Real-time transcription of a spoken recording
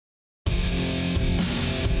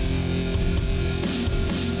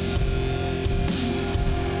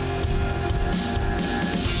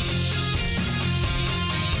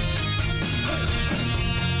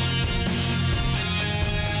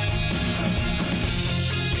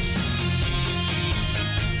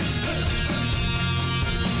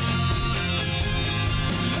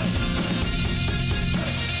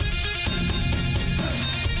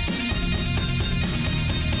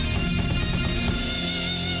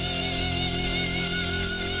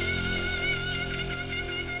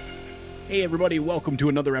Hey everybody, welcome to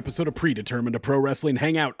another episode of Predetermined, a pro wrestling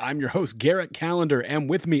hangout. I'm your host, Garrett Calendar, and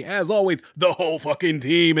with me, as always, the whole fucking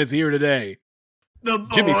team is here today. The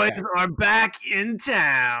boys are back in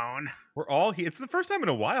town. We're all here. It's the first time in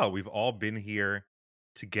a while we've all been here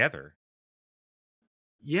together.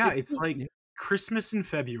 Yeah, it's like Christmas in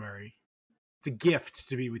February. It's a gift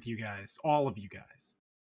to be with you guys, all of you guys.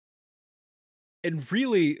 And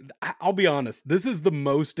really, I'll be honest, this is the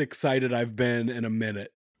most excited I've been in a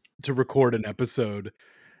minute to record an episode.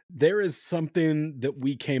 There is something that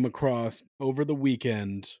we came across over the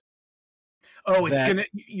weekend. Oh, it's gonna.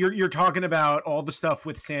 You're talking about all the stuff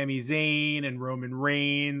with Sami Zayn and Roman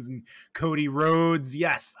Reigns and Cody Rhodes.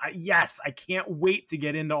 Yes, I can't wait to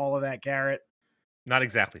get into all of that, Garrett. Not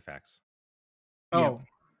exactly facts. Oh, yeah.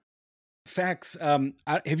 Facts.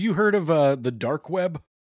 Have you heard of the dark web?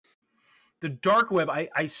 The dark web.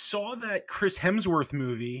 I saw that Chris Hemsworth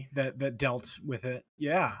movie that dealt with it.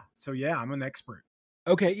 Yeah. So yeah, I'm an expert.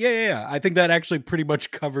 Okay, yeah. I think that actually pretty much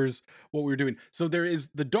covers what we were doing. So there is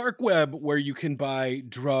the dark web where you can buy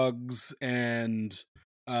drugs and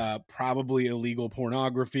probably illegal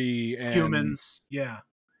pornography and humans. Yeah.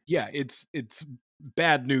 It's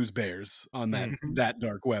bad news bears on that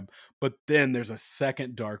dark web. But then there's a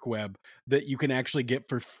second dark web that you can actually get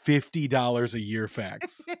for $50 a year.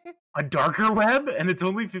 Facts. A darker web, and it's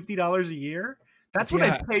only $50 a year. That's what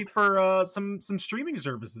I pay for some streaming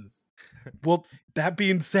services. Well, that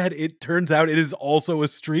being said, it turns out it is also a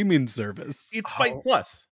streaming service. It's Fight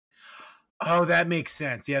Plus. Oh, that makes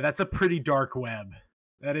sense. Yeah, that's a pretty dark web.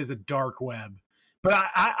 That is a dark web. But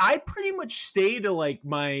I pretty much stay to like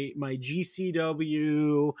my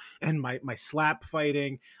GCW and my slap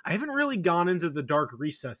fighting. I haven't really gone into the dark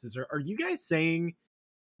recesses. Are you guys saying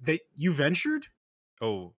that you ventured?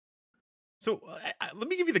 Oh. So let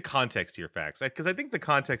me give you the context here, facts, because I think the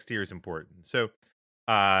context here is important. So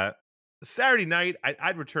Saturday night,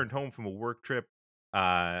 I'd returned home from a work trip.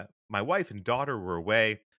 My wife and daughter were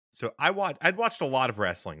away. So I'd watched a lot of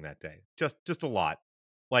wrestling that day. Just a lot.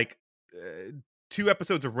 Like 2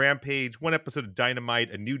 episodes of Rampage, 1 episode of Dynamite,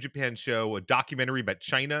 a New Japan show, a documentary about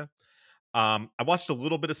China. I watched a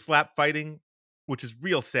little bit of slap fighting, which is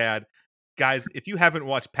real sad. Guys, if you haven't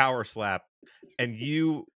watched Power Slap and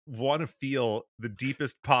you want to feel the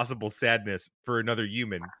deepest possible sadness for another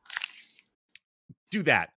human, do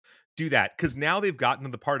that. Because now they've gotten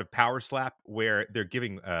to the part of Power Slap where they're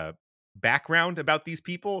giving background about these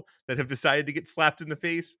people that have decided to get slapped in the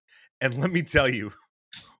face. And let me tell you,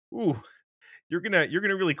 you're gonna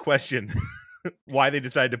really question why they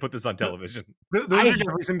decided to put this on television. Those are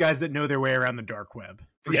definitely some guys that know their way around the dark web,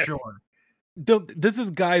 for sure. This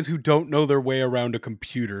is guys who don't know their way around a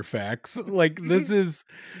computer. Facts. Like this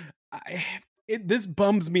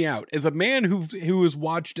bums me out as a man who has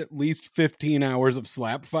watched at least 15 hours of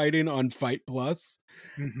slap fighting on Fight Plus.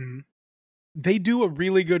 Mm-hmm. They do a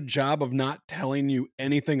really good job of not telling you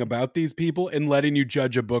anything about these people and letting you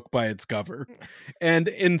judge a book by its cover. And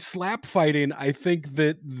in slap fighting, I think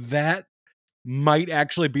that might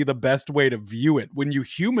actually be the best way to view it. When you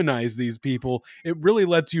humanize these people, it really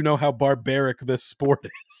lets you know how barbaric this sport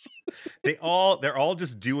is. They're all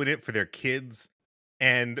just doing it for their kids,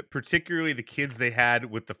 and particularly the kids they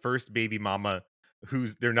had with the first baby mama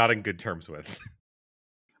who's they're not in good terms with.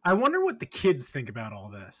 I wonder what the kids think about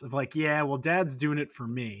all this. Of like, yeah, well, dad's doing it for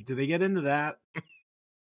me. Do they get into that?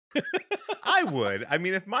 I would. I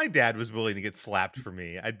mean, if my dad was willing to get slapped for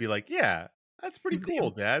me, I'd be like, yeah, that's pretty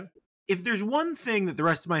cool, Dad. If there's one thing that the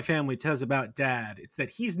rest of my family tells about Dad, it's that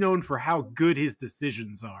he's known for how good his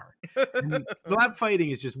decisions are. And slap fighting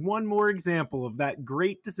is just one more example of that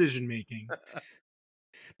great decision making.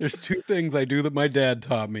 There's 2 things I do that my dad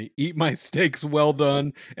taught me: eat my steaks well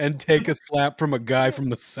done and take a slap from a guy from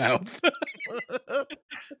the South.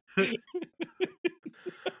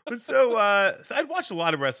 So I'd watched a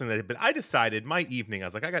lot of wrestling that day, but I decided my evening, I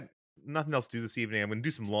was like, I got nothing else to do this evening. I'm going to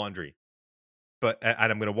do some laundry, and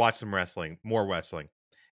I'm going to watch some wrestling, more wrestling.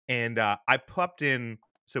 And I popped in,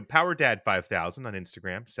 so Power Dad 5000 on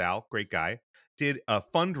Instagram, Sal, great guy, did a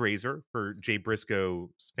fundraiser for Jay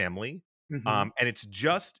Briscoe's family. Mm-hmm. And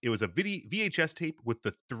it was a VHS tape with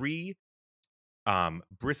the 3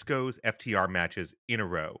 Briscoe's FTR matches in a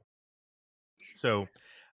row. So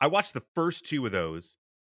I watched the first 2 of those.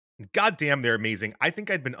 God damn, they're amazing. I think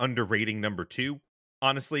I'd been underrating number 2,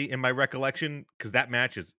 honestly, in my recollection, because that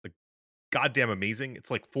match is like goddamn amazing.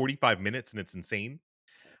 It's like 45 minutes and it's insane.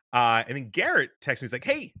 And then Garrett texts me, he's like,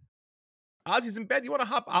 hey, Ozzy's in bed. You want to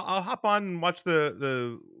hop? I'll hop on and watch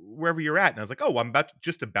the wherever you're at. And I was like, oh, I'm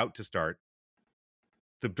just about to start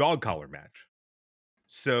the dog collar match.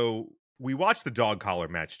 So we watched the dog collar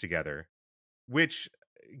match together, which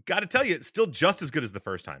Got to tell you, it's still just as good as the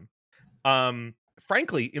first time.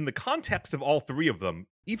 Frankly, in the context of all three of them,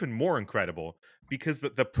 even more incredible because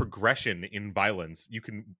the progression in violence, you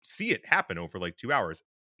can see it happen over like 2 hours.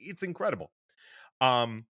 It's incredible.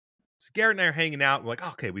 So Garrett and I are hanging out. We're like,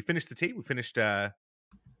 okay, we finished the tape. We finished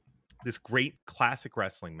this great classic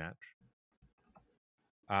wrestling match.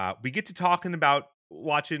 We get to talking about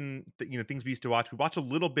watching, things we used to watch. We watch a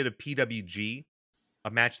little bit of PWG,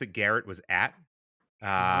 a match that Garrett was at.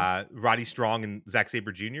 Roddy Strong and Zack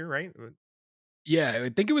Sabre Jr., right? Yeah, I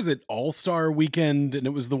think it was at All-Star Weekend, and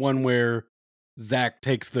it was the one where Zack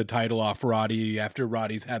takes the title off Roddy after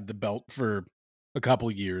Roddy's had the belt for a couple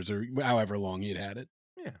years or however long he'd had it.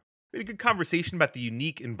 Yeah. We had a good conversation about the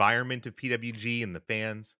unique environment of PWG and the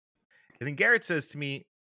fans. And then Garrett says to me,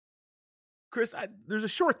 Chris, there's a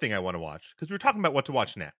short thing I want to watch because we were talking about what to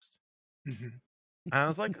watch next. Mm-hmm. And I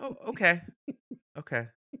was like, oh, okay. Okay.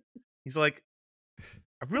 He's like,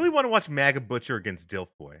 I really want to watch MAGA Butcher against Dilf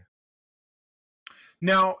Boy.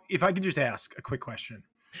 Now, if I could just ask a quick question.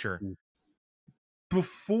 Sure.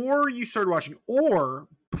 Before you started watching, or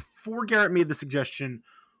before Garrett made the suggestion,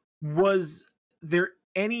 was there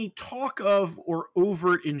any talk of or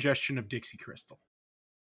overt ingestion of Dixie Crystal?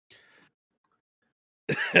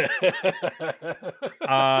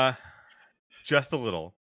 Just a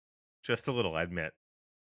little, I admit.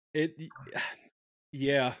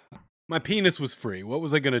 Yeah, my penis was free. What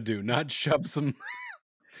was I gonna do? Not shove some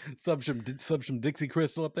Dixie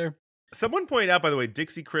Crystal up there? Someone pointed out, by the way,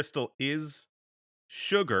 Dixie Crystal is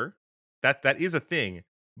sugar. That is a thing,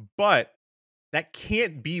 but that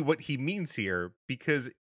can't be what he means here, because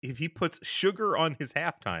if he puts sugar on his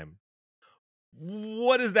halftime,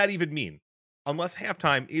 what does that even mean? Unless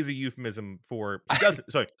halftime is a euphemism for he doesn't.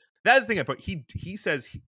 Sorry, that's the thing I put.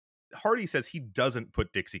 Hardy says he doesn't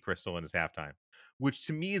put Dixie Crystal in his halftime, which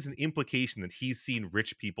to me is an implication that he's seen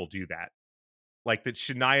rich people do that. Like that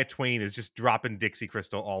Shania Twain is just dropping Dixie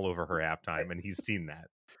Crystal all over her halftime, and he's seen that.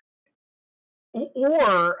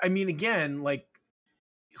 Or, I mean, again, like,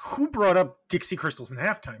 who brought up Dixie Crystals in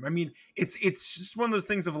halftime? I mean, it's just one of those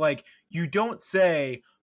things of like, you don't say,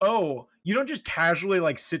 oh, you don't just casually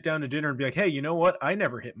like sit down to dinner and be like, hey, you know what? I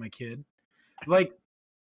never hit my kid. Like,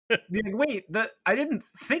 wait, I didn't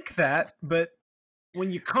think that, but when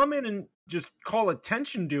you come in and just call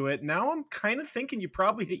attention to it, now I'm kind of thinking you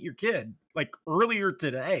probably hit your kid like earlier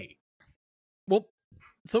today. Well,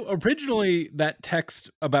 so originally that text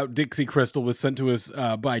about Dixie Crystal was sent to us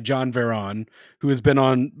by John Veron, who has been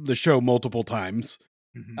on the show multiple times.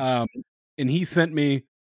 Mm-hmm. And he sent me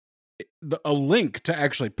a link to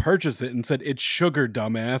actually purchase it and said, it's sugar,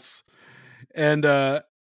 dumbass. And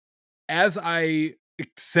as I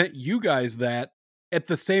sent you guys that, at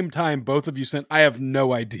the same time, both of you sent, I have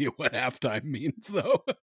no idea what halftime means, though.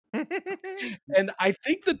 And I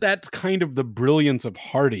think that that's kind of the brilliance of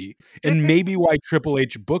Hardy, and maybe why Triple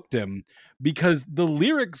H booked him, because the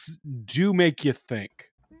lyrics do make you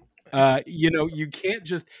think. You can't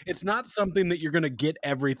just, it's not something that you're going to get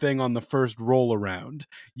everything on the first roll around.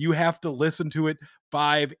 You have to listen to it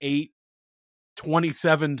 5, 8,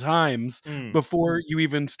 27 times before you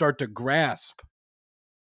even start to grasp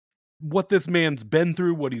what this man's been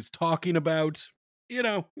through, what he's talking about.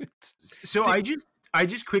 So I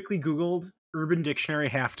just quickly Googled Urban Dictionary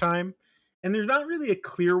halftime, and there's not really a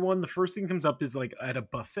clear one. The first thing that comes up is like at a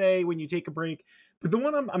buffet when you take a break. But the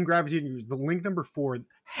one I'm gravitating to is the link number 4,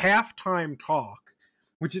 halftime talk,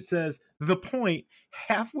 which it says the point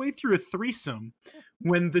halfway through a threesome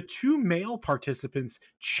when the two male participants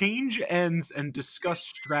change ends and discuss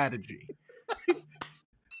strategy.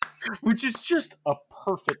 Which is just a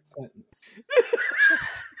perfect sentence.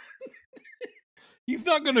 He's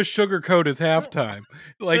not going to sugarcoat his halftime.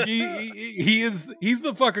 Like he's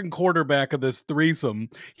the fucking quarterback of this threesome.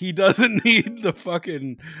 He doesn't need the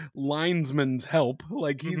fucking linesman's help.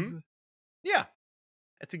 Like he's yeah.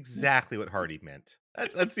 That's exactly what Hardy meant.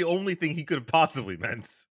 That's the only thing he could have possibly meant.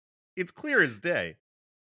 It's clear as day.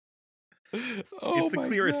 It's the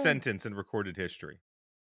clearest sentence in recorded history.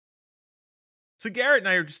 So Garrett and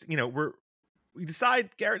I are just, we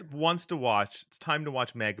decide Garrett wants to watch. It's time to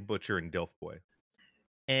watch MAGA Butcher and Dilf Boy.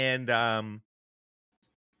 And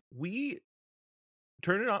we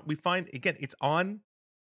turn it on. We find, again, it's on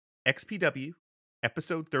XPW,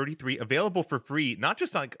 episode 33, available for free, not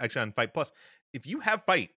just on Fight Plus. If you have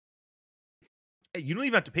Fight, you don't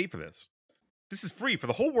even have to pay for this. This is free for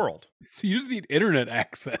the whole world. So you just need internet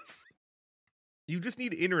access. You just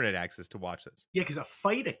need internet access to watch this. Yeah, because a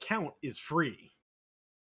Fight account is free.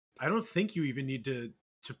 I don't think you even need to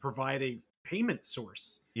provide a payment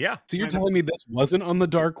source. Yeah. So you're telling me this wasn't on the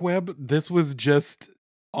dark web? This was just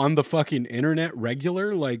on the fucking internet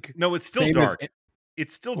regular? Like, No, it's still same as dark.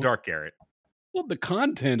 It's still Well- dark, Garrett. well, the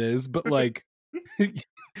content is, but like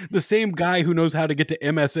the same guy who knows how to get to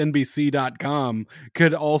msnbc.com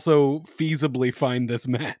could also feasibly find this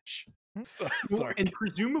match. Sorry. And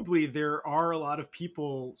presumably there are a lot of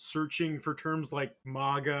people searching for terms like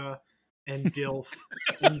MAGA and DILF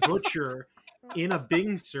and Butcher in a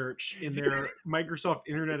Bing search in their Microsoft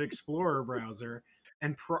Internet Explorer browser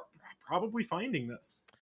and probably finding this.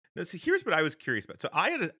 Now, see, here's what I was curious about. So I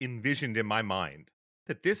had envisioned in my mind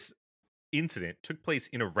that this incident took place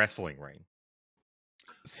in a wrestling ring.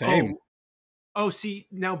 Same. Oh, see,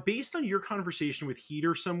 now based on your conversation with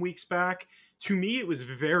Heater some weeks back, to me it was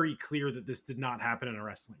very clear that this did not happen in a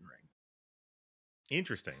wrestling ring.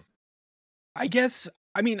 Interesting. I guess,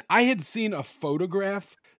 I mean, I had seen a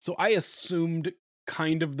photograph, so I assumed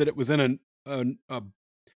kind of that it was in a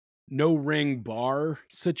no ring bar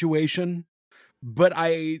situation, but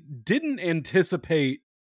I didn't anticipate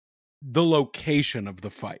the location of the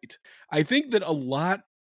fight. I think that a lot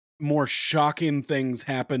more shocking things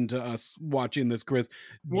happened to us watching this, Chris,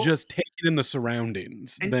 just taking in the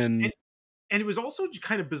surroundings than... And it was also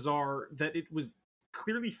kind of bizarre that it was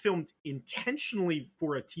clearly filmed intentionally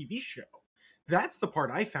for a TV show. That's the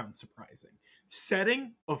part I found surprising.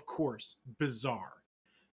 Setting, of course, bizarre.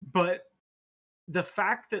 But the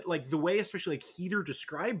fact that, like, the way especially like Heater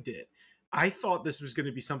described it, I thought this was going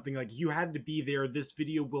to be something like, you had to be there, this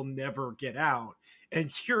video will never get out, and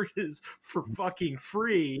here it is for fucking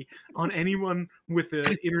free on anyone with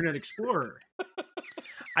an Internet Explorer.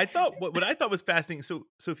 I thought what I thought was fascinating. So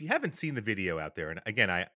if you haven't seen the video out there, and again,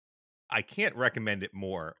 I can't recommend it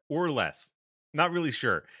more or less. Not really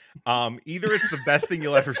sure. Either it's the best thing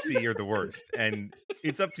you'll ever see or the worst, and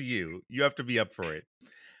it's up to you. You have to be up for it.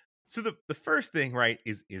 So the first thing, right,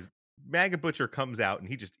 is MAGA Butcher comes out and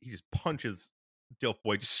he just punches Dilf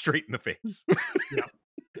Boy just straight in the face. Yeah.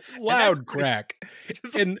 Loud crack.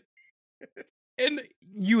 And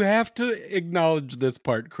you have to acknowledge this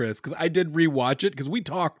part, Chris, because I did rewatch it because we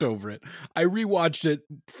talked over it. I rewatched it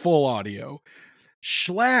full audio.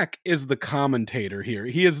 Schlack is the commentator here.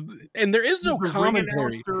 He is, and there is no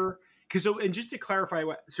commentary. Because and just to clarify,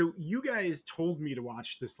 so you guys told me to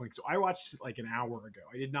watch this link, so I watched it like an hour ago.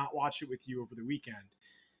 I did not watch it with you over the weekend.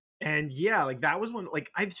 And yeah, like that was one.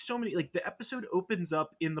 Like I have so many. Like the episode opens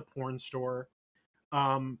up in the porn store.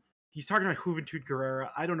 He's talking about Juventud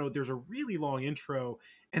Guerrera. I don't know. There's a really long intro,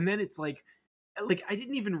 and then it's like I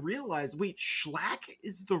didn't even realize. Wait, Schlack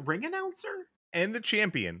is the ring announcer and the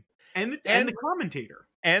champion. And the commentator.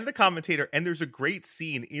 And the commentator. And there's a great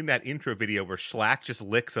scene in that intro video where Schlack just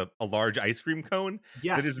licks a large ice cream cone.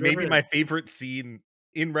 Yes. That is maybe my favorite scene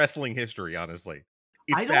in wrestling history, honestly.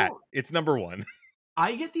 It's number one.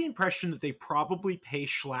 I get the impression that they probably pay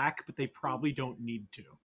Schlack, but they probably don't need to.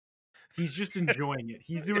 He's just enjoying it.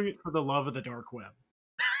 He's doing it for the love of the dark web.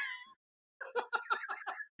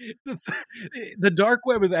 The dark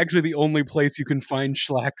web is actually the only place you can find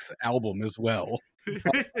Schlack's album as well.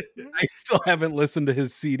 I still haven't listened to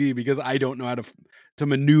his CD because I don't know how to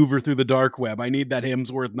maneuver through the dark web. I need that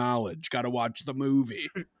Hemsworth knowledge. Got to watch the movie.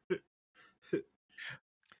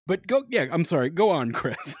 But I'm sorry. Go on,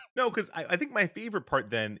 Chris. No, because I think my favorite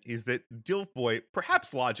part then is that Dilf Boy,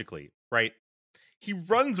 perhaps logically, right? He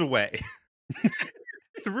runs away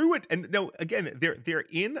through it. And no, again, they're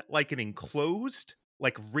in like an enclosed,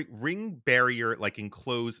 like ring barrier, like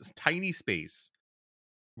enclosed tiny space.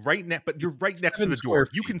 But you're right next to the door.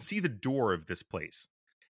 You can see the door of this place.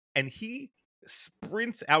 And he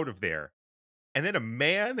sprints out of there. And then a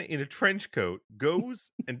man in a trench coat goes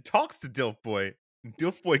and talks to Dilf Boy. And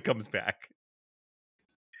Dilf Boy comes back.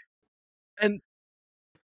 And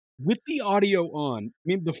with the audio on, I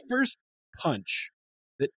mean, the first punch,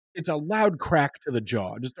 it's a loud crack to the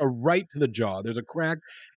jaw, just a right to the jaw. There's a crack.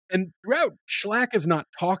 And throughout, Schlack is not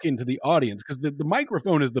talking to the audience because the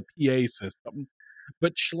microphone is the PA system.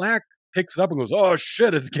 But Schlack picks it up and goes, "Oh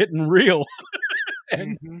shit, it's getting real."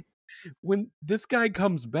 And when this guy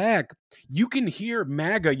comes back, you can hear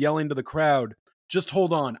MAGA yelling to the crowd, "Just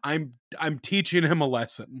hold on, I'm teaching him a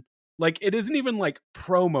lesson." Like it isn't even like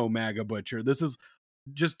promo MAGA Butcher. This is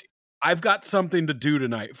just, I've got something to do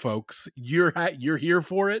tonight, folks. You're here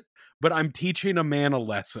for it, but I'm teaching a man a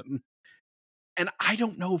lesson. And I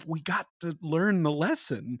don't know if we got to learn the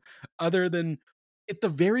lesson other than at the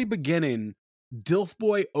very beginning, Dilf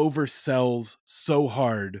Boy oversells so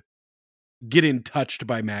hard getting touched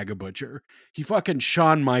by MAGA Butcher. He fucking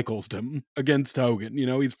Shawn Michaels'd him against Hogan. You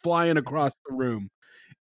know, he's flying across the room.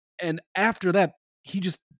 And after that, he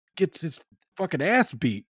just gets his fucking ass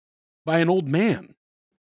beat by an old man.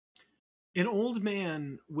 An old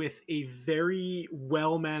man with a very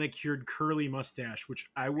well manicured curly mustache, which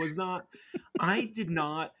I did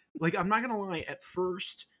not like. I'm not gonna lie. At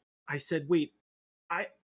first, I said, "Wait, I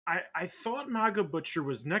I thought MAGA Butcher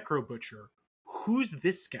was Necro Butcher. Who's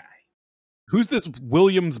this guy?" Who's this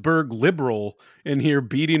Williamsburg liberal in here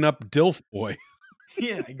beating up Dilf Boy?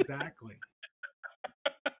 Yeah, exactly.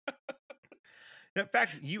 Now,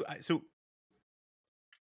 facts. So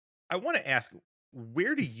I want to ask,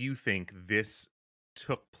 where do you think this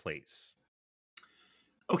took place?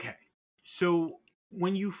 Okay, so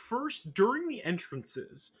when you during the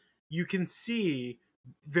entrances, you can see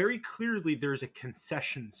very clearly there's a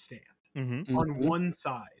concession stand Mm-hmm. on one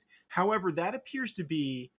side. However, that appears to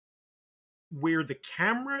be where the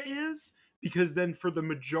camera is, because then for the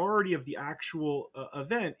majority of the actual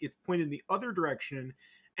event, it's pointed in the other direction,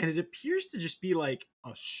 and it appears to just be like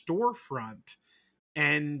a storefront.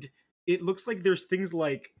 And it looks like there's things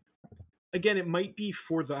like, again, it might be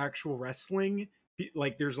for the actual wrestling,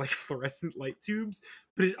 like there's like fluorescent light tubes,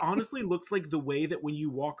 but it honestly looks like the way that when you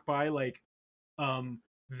walk by, like,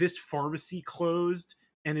 this pharmacy closed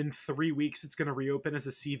and in 3 weeks it's going to reopen as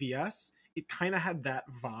a CVS. It kind of had that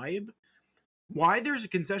vibe. Why there's a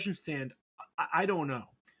concession stand, I don't know.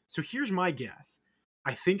 So here's my guess.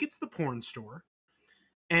 I think it's the porn store.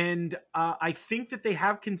 And I think that they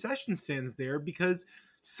have concession stands there because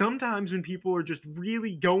sometimes when people are just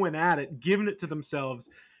really going at it, giving it to themselves,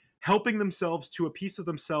 helping themselves to a piece of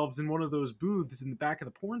themselves in one of those booths in the back of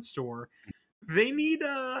the porn store, they need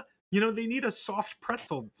they need a soft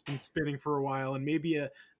pretzel that's been spinning for a while, and maybe a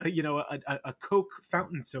Coke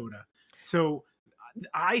fountain soda. So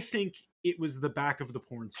I think it was the back of the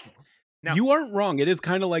porn store. Now, You aren't wrong. It is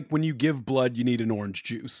kind of like when you give blood, you need an orange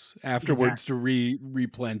juice afterwards to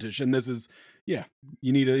replenish. And this is, yeah,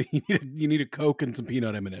 you need a Coke and some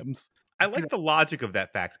peanut M&Ms. I like the logic of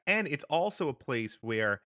that, facts, and it's also a place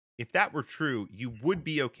where, if that were true, you would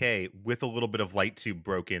be okay with a little bit of light tube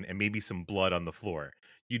broken and maybe some blood on the floor.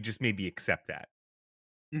 You just maybe accept that.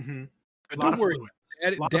 Mm-hmm. But A lot don't of worry, fluids.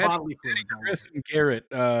 A lot of bodily fluids. Chris and Garrett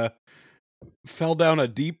fell down a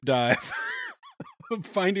deep dive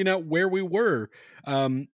finding out where we were.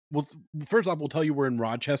 Well, first off, we'll tell you we're in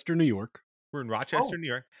Rochester, New York. We're in Rochester, New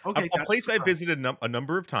York. Okay, a place I visited a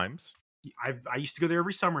number of times. I used to go there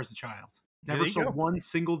every summer as a child. Never saw one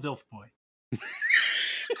single Dilf Boy.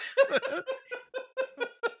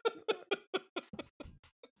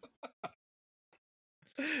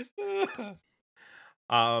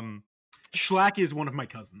 Schlack is one of my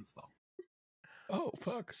cousins, though. Oh,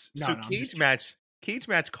 fuck. So Cage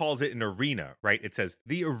Match calls it an arena, right? It says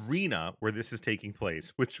the arena where this is taking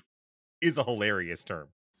place, which is a hilarious term.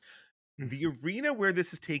 The arena where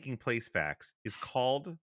this is taking place, facts, is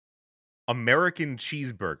called American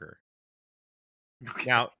Cheeseburger. Okay.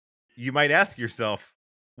 Now, you might ask yourself,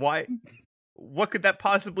 why? What could that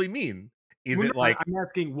possibly mean? I'm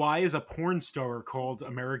asking, why is a porn star called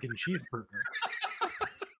American Cheeseburger?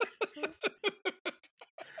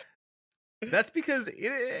 That's because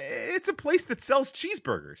it's a place that sells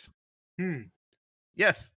cheeseburgers.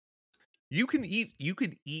 Yes, you can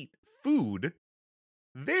eat food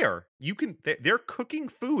there. They're cooking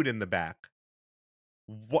food in the back.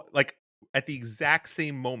 Like at the exact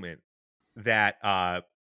same moment that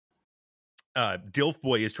Dilf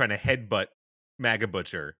Boy is trying to headbutt MAGA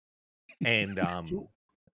Butcher, and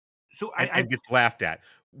and gets laughed at.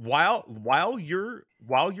 While you're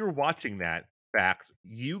watching that, facts,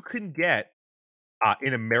 you can get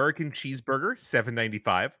an American cheeseburger,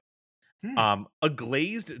 $7.95. A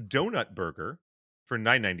glazed donut burger for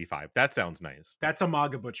 $9.95. That sounds nice. That's a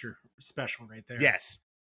MAGA Butcher special right there. Yes.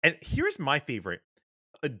 And here's my favorite: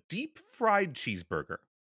 a deep fried cheeseburger,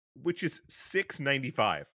 which is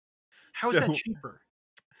 $6.95. How is that cheaper?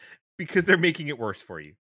 Because they're making it worse for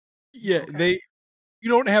you. Yeah, you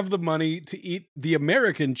don't have the money to eat the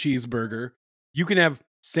American cheeseburger. You can have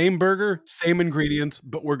same burger, same ingredients,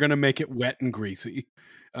 but we're going to make it wet and greasy.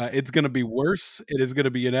 It's going to be worse. It is going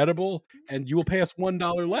to be inedible, and you will pay us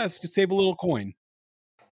 $1 less to save a little coin.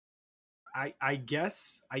 I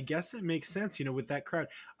guess it makes sense, with that crowd.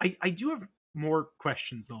 I do have more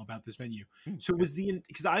questions though about this venue. So was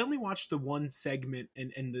because I only watched the one segment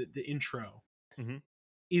and the intro. Mm-hmm.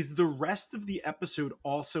 Is the rest of the episode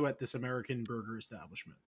also at this American burger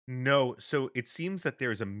establishment? No, so it seems that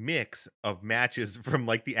there's a mix of matches from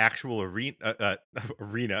like the actual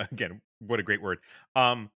arena again. What a great word!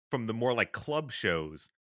 From the more like club shows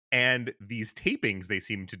and these tapings they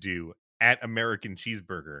seem to do at American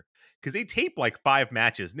Cheeseburger, because they tape like 5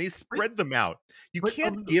 matches and they spread them out. You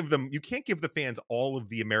can't give the fans all of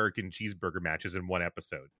the American Cheeseburger matches in one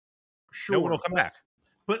episode. Sure, no one will come back.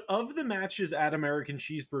 But of the matches at American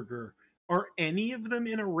Cheeseburger, are any of them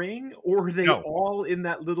in a ring, or are they No. all in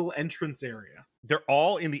that little entrance area They're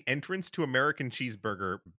all in the entrance to American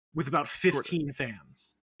Cheeseburger. with about 15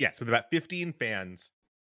 fans? Yes, with about 15 fans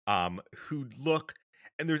who look,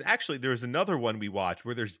 and there's another one we watch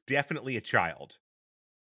where there's definitely a child.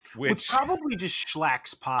 Well, it's Which probably just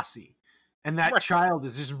Schlack's posse, and that Right. child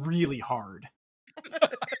is just really hard.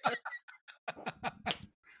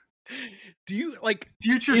 Do you like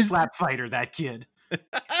Future is- slap fighter, that kid.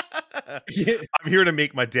 I'm here to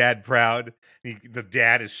make my dad proud. The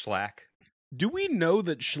dad is Schlack. Do we know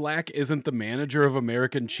that Schlack isn't the manager of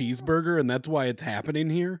American Cheeseburger and that's why it's happening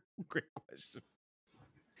here? Great question.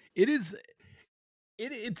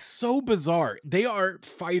 It's so bizarre. They are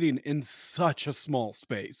fighting in such a small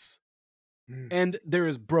space. And there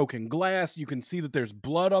is broken glass. You can see that there's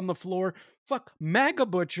blood on the floor. Fuck, MAGA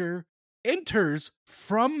Butcher enters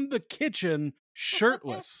from the kitchen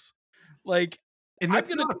shirtless. Like, And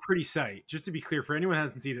that's I'm gonna- not a pretty sight, just to be clear, for anyone who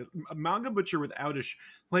hasn't seen it. A MAGA Butcher without a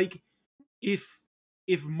like, if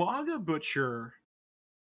MAGA Butcher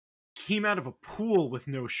came out of a pool with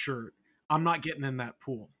no shirt, I'm not getting in that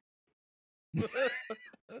pool.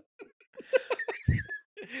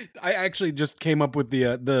 I actually just came up with the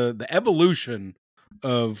evolution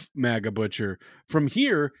of MAGA Butcher. From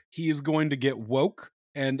here, he is going to get woke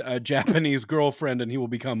and a Japanese girlfriend, and he will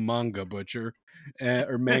become Manga Butcher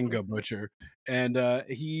or Manga Butcher, and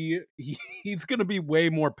he's going to be way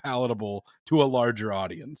more palatable to a larger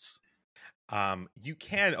audience. You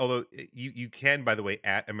can, although you can, by the way,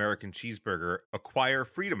 at American Cheeseburger acquire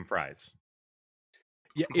Freedom Fries.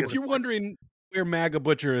 Yeah, if you're wondering where MAGA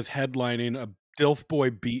Butcher is headlining a Dilf Boy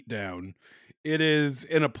beatdown, it is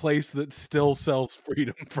in a place that still sells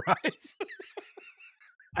Freedom Fries.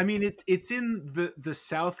 I mean, it's in the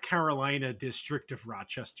South Carolina district of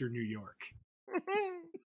Rochester, New York.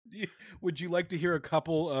 Would you like to hear a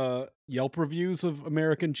couple Yelp reviews of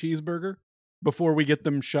American Cheeseburger before we get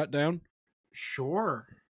them shut down? Sure.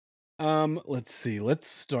 Let's see. Let's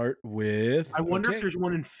start with. I wonder if there's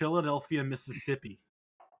one in Philadelphia, Mississippi.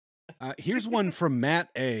 Here's one from Matt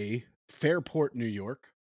A. Fairport, New York.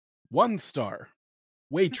 1 star.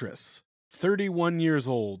 Waitress. 31 years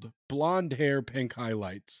old. Blonde hair, pink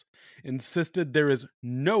highlights. Insisted there is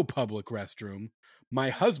no public restroom.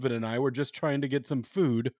 My husband and I were just trying to get some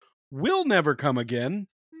food. Will never come again.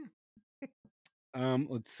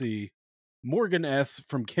 Let's see. Morgan S.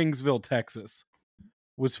 from Kingsville, Texas.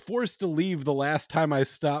 Was forced to leave the last time I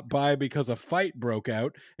stopped by because a fight broke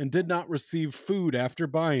out and did not receive food after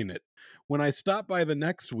buying it. When I stopped by the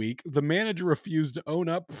next week, the manager refused to own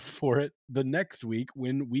up for it the next week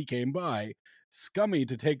when we came by. Scummy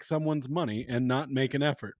to take someone's money and not make an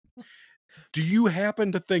effort. Do you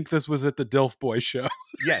happen to think this was at the Dilf Boy show?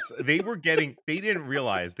 Yes, they didn't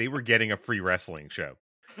realize they were getting a free wrestling show.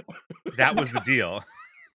 That was the deal.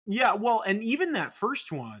 Yeah, well, and even that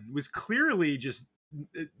first one was clearly just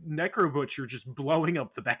Necro Butcher just blowing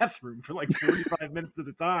up the bathroom for like 45 minutes at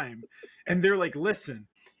a time. And they're like, listen,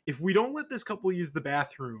 if we don't let this couple use the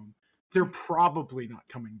bathroom, they're probably not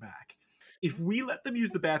coming back. If we let them use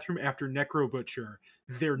the bathroom after Necro Butcher,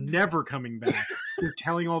 they're never coming back. They're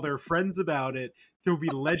telling all their friends about it. There will be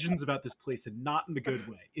legends about this place, and not in the good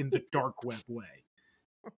way, in the dark web way.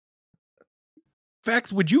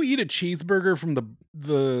 Fax, would you eat a cheeseburger from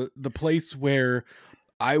the place where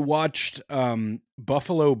I watched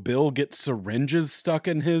Buffalo Bill get syringes stuck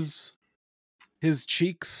in his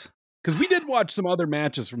cheeks? Because we did watch some other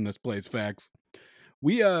matches from this place, Fax.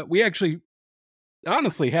 We actually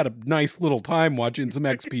honestly had a nice little time watching some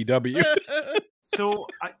XPW. So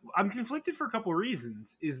I'm conflicted for a couple of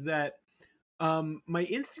reasons. Is that my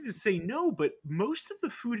instinct is to say no, but most of the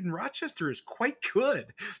food in Rochester is quite good.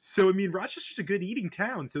 So I mean, Rochester's a good eating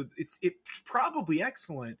town, so it's probably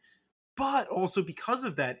excellent. But also because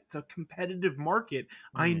of that, it's a competitive market.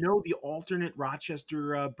 I know the alternate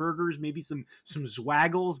Rochester burgers, maybe some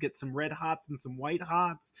Zwaggles, get some red hots and some white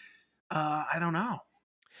hots. I don't know.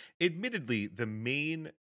 Admittedly, the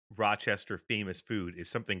main Rochester famous food is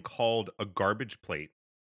something called a garbage plate.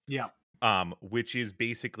 Yeah. Which is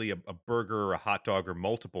basically a burger or a hot dog or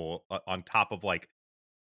multiple on top of like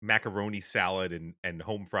macaroni salad and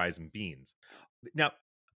home fries and beans. Now,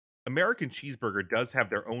 American Cheeseburger does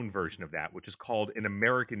have their own version of that, which is called an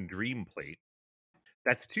American Dream Plate.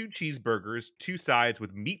 That's 2 cheeseburgers, 2 sides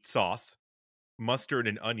with meat sauce, mustard,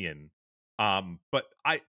 and onion. But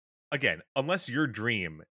again, unless your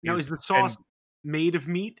dream Now, is the sauce made of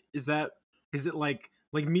meat? Is it like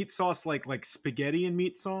meat sauce, like spaghetti and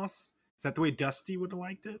meat sauce? Is that the way Dusty would have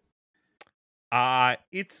liked it?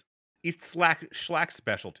 It's Schlack's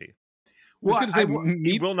specialty. was going to say He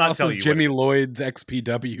meat will not sauce tell is you what Jimmy it is. Lloyd's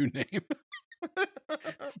XPW name.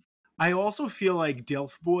 I also feel like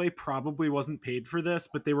Delph Boy probably wasn't paid for this,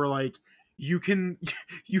 but they were like, you can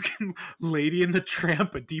Lady and the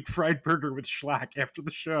Tramp a deep fried burger with Schlack after the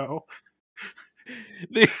show.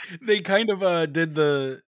 They kind of did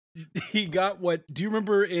the he got what do you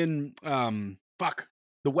remember in The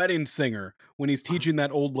Wedding Singer when he's teaching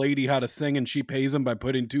that old lady how to sing and she pays him by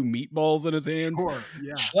putting 2 meatballs in his hands? Sure,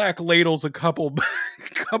 yeah. Schlack ladles a couple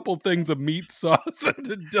things of meat sauce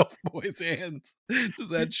into Dilf Boy's hands. Just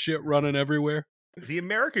that shit running everywhere. The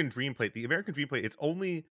American Dream Plate, it's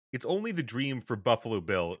only the dream for Buffalo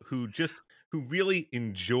Bill, who really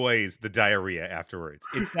enjoys the diarrhea afterwards.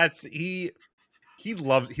 He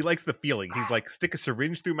likes the feeling. He's like, stick a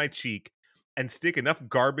syringe through my cheek and stick enough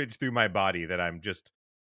garbage through my body that I'm just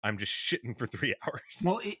shitting for 3 hours.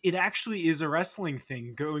 Well, it actually is a wrestling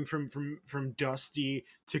thing, going from Dusty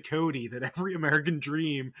to Cody, that every American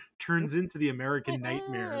Dream turns into the American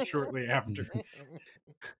Nightmare shortly after.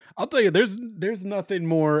 I'll tell you, there's nothing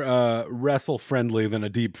more wrestle friendly than a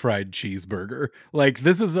deep fried cheeseburger. Like,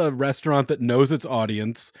 this is a restaurant that knows its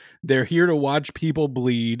audience. They're here to watch people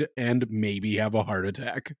bleed and maybe have a heart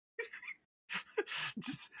attack.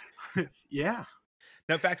 Just yeah.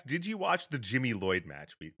 Now, Fax, did you watch the Jimmy Lloyd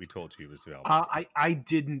match we told you was available? I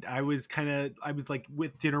didn't. I was like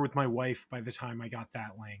with dinner with my wife by the time I got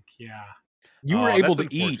that link. Yeah. You were able to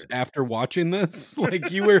eat after watching this?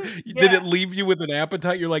 Like, you were Yeah. Did it leave you with an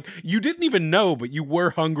appetite? You're like, you didn't even know, but you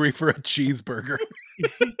were hungry for a cheeseburger.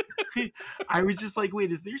 I was just like,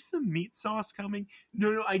 wait, is there some meat sauce coming?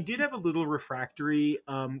 No, I did have a little refractory.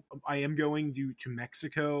 I am going to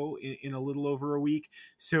Mexico in a little over a week.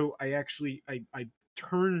 So I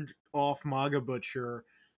turned off MAGA Butcher,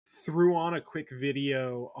 threw on a quick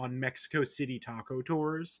video on Mexico City taco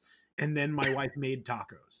tours, and then my wife made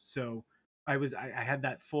tacos. So I had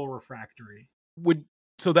that full refractory.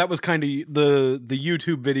 So that was kind of the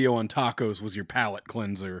YouTube video on tacos was your palate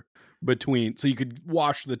cleanser so you could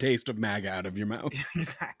wash the taste of MAGA out of your mouth.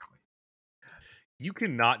 Exactly. You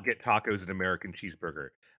cannot get tacos at American Cheeseburger.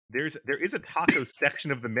 There is a taco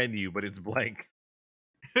section of the menu, but it's blank.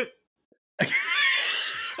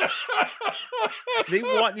 They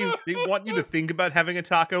want you to think about having a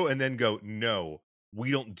taco and then go, no, we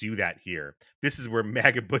don't do that here. This is where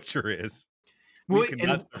MAGA Butcher is. We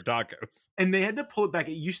cannot serve tacos. And they had to pull it back.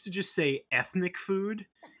 It used to just say ethnic food,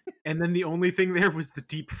 and then the only thing there was the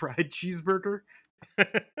deep fried cheeseburger.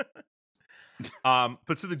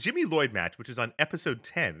 But so the Jimmy Lloyd match, which is on episode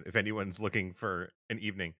 10, if anyone's looking for an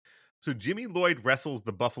evening. So Jimmy Lloyd wrestles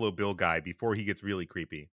the Buffalo Bill guy before he gets really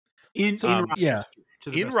creepy. In Rochester. Yeah.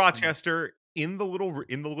 In Rochester, in the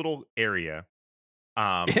little area.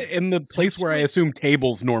 In the place where I assume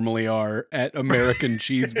tables normally are at American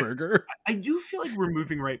Cheeseburger. I do feel like we're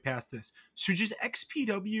moving right past this. So just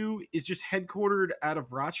XPW is just headquartered out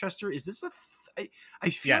of Rochester. Is this I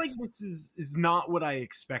feel like this is not what I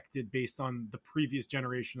expected based on the previous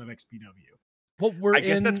generation of XPW. Well, I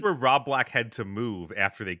guess that's where Rob Black had to move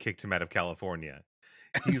after they kicked him out of California.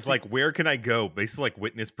 He's like, where can I go? Basically like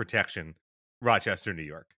witness protection, Rochester, New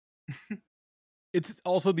York. It's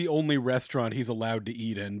also the only restaurant he's allowed to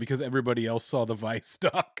eat in because everybody else saw the Vice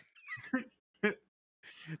stock.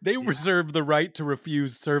 They reserve the right to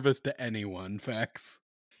refuse service to anyone, Fax.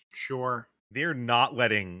 Sure. They're not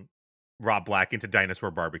letting Rob Black into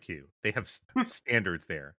Dinosaur Barbecue. They have standards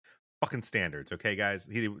there. Fucking standards, okay, guys?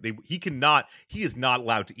 He is not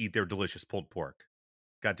allowed to eat their delicious pulled pork.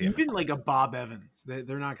 Goddamn. Even like a Bob Evans. That's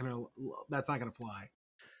not gonna fly.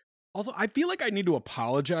 Also, I feel like I need to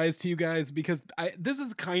apologize to you guys because this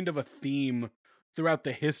is kind of a theme throughout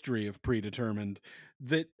the history of Predetermined,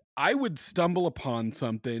 that I would stumble upon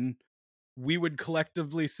something, we would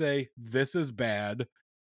collectively say, this is bad,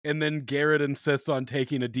 and then Garrett insists on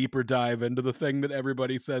taking a deeper dive into the thing that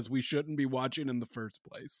everybody says we shouldn't be watching in the first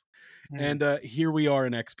place. And here we are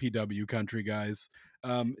in XPW country, guys.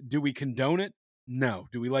 Do we condone it? No.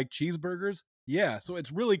 Do we like cheeseburgers? Yeah, so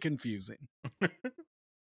it's really confusing.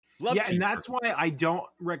 And that's why I don't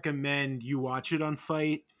recommend you watch it on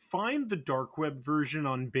Fight. Find the dark web version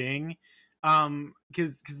on Bing,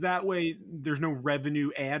 because that way there's no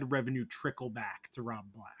ad revenue trickle back to Rob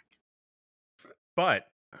Black. But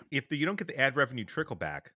if you don't get the ad revenue trickle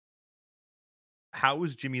back, how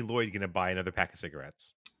is Jimmy Lloyd going to buy another pack of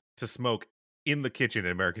cigarettes to smoke in the kitchen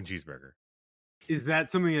at American Cheeseburger? Is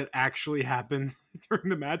that something that actually happened during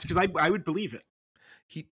the match? Because I would believe it.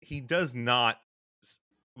 He does not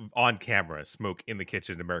on camera smoke in the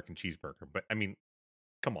kitchen at American Cheeseburger, but I mean,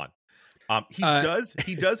 come on. He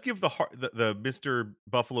does give the Mr.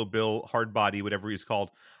 Buffalo Bill hard body, whatever he's called,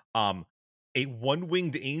 a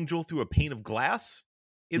one-winged angel through a pane of glass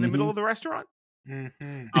in the middle of the restaurant,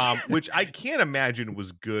 which I can't imagine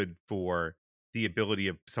was good for the ability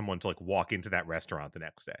of someone to like walk into that restaurant the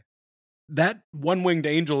next day. That one-winged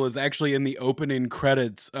angel is actually in the opening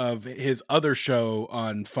credits of his other show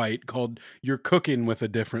on Fight called You're Cooking with a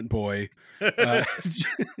Different Boy.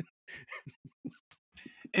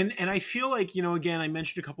 And I feel like, you know, again, I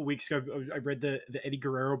mentioned a couple weeks ago, I read the Eddie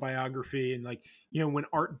Guerrero biography, and like, you know, when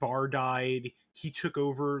Art Barr died, he took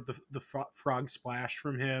over the frog splash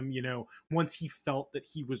from him, you know, once he felt that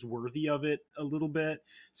he was worthy of it a little bit.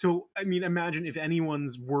 So, I mean, imagine if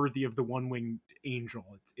anyone's worthy of the one-winged angel,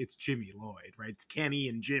 it's Jimmy Lloyd, right? It's Kenny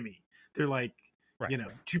and Jimmy. They're like, Right. you know,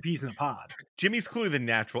 two peas in a pod. Jimmy's clearly the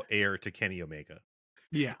natural heir to Kenny Omega.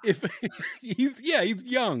 Yeah. If he's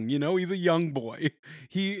young, you know, he's a young boy.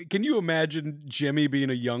 Can you imagine Jimmy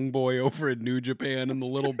being a young boy over in New Japan in the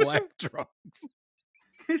little black trunks?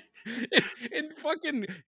 and fucking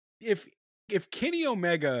if Kenny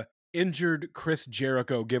Omega injured Chris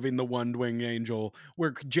Jericho giving the one-winged angel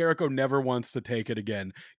where Jericho never wants to take it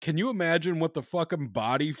again, can you imagine what the fucking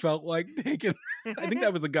body felt like taking I think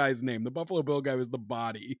that was the guy's name. The Buffalo Bill guy was the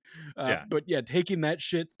body. But yeah, taking that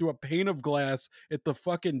shit through a pane of glass at the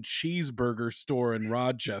fucking cheeseburger store in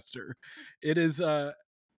Rochester. It is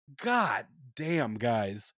god damn,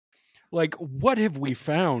 guys. Like, what have we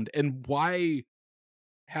found, and why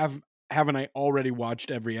haven't I already watched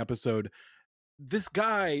every episode? This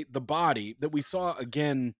guy, the body that we saw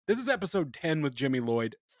again, this is episode 10 with Jimmy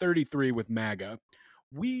Lloyd, 33 with MAGA.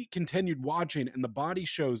 We continued watching, and the body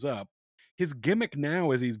shows up. His gimmick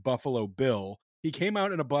now is he's Buffalo Bill. He came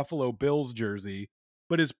out in a Buffalo Bills jersey,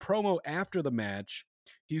 but his promo after the match,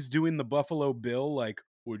 he's doing the Buffalo Bill, like,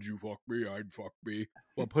 would you fuck me? I'd fuck me,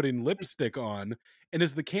 while putting lipstick on. And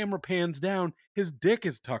as the camera pans down, his dick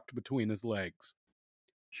is tucked between his legs.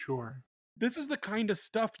 Sure. This is the kind of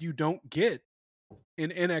stuff you don't get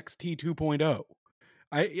in NXT 2.0.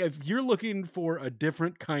 If you're looking for a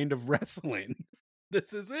different kind of wrestling,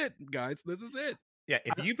 this is it, guys. This is it. Yeah,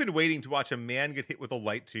 if you've been waiting to watch a man get hit with a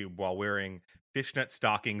light tube while wearing fishnet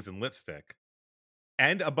stockings and lipstick,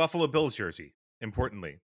 and a Buffalo Bills jersey,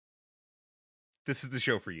 importantly, this is the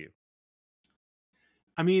show for you.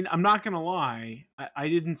 I mean, I'm not gonna lie, I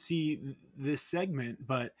didn't see this segment,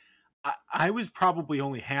 but I was probably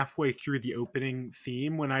only halfway through the opening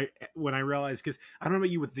theme when I realized, because I don't know about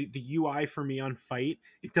you, with the UI for me on Fight,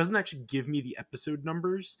 it doesn't actually give me the episode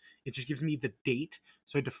numbers. It just gives me the date,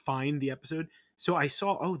 so I had to find the episode. So I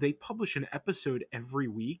saw, oh, they publish an episode every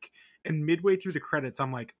week, and midway through the credits,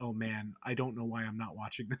 I'm like, oh man, I don't know why I'm not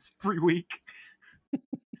watching this every week.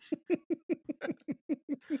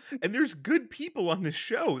 And there's good people on this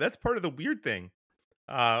show. That's part of the weird thing.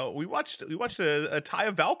 We watched a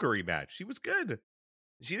Taya Valkyrie match. She was good.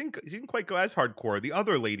 She didn't quite go as hardcore. The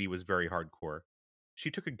other lady was very hardcore. She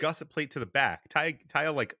took a gusset plate to the back.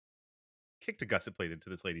 Taya like kicked a gusset plate into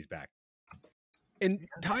this lady's back. And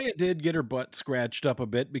Taya did get her butt scratched up a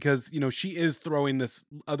bit because, you know, she is throwing this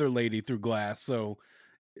other lady through glass. So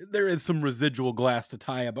there is some residual glass to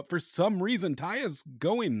Taya, but for some reason Taya's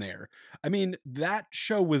going there. I mean, that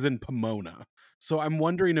show was in Pomona. So I'm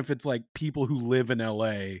wondering if it's like people who live in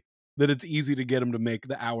LA that it's easy to get them to make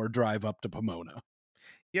the hour drive up to Pomona.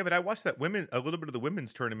 Yeah, but I watched a little bit of the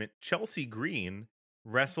women's tournament. Chelsea Green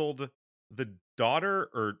wrestled the daughter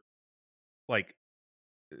or like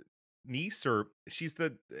niece, or she's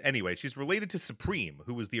related to Supreme,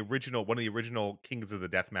 who was one of the original Kings of the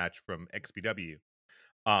Death Match from XPW.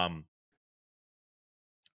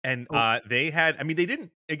 They had, I mean, they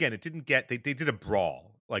didn't, again, it didn't get, they did a brawl.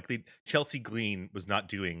 Like Chelsea Green was not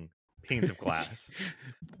doing panes of glass.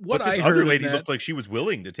 What but this I heard other lady that, looked like she was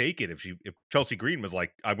willing to take it. If Chelsea Green was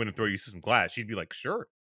like, I'm going to throw you some glass, she'd be like, sure.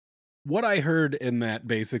 What I heard in that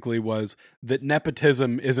basically was that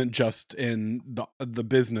nepotism isn't just in the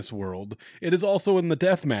business world. It is also in the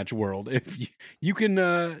deathmatch world. If you can,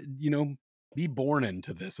 be born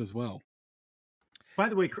into this as well. By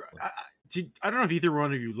the way, I don't know if either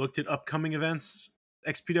one of you looked at upcoming events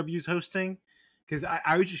XPW's hosting, because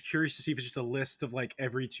I was just curious to see if it's just a list of like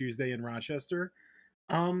every Tuesday in Rochester.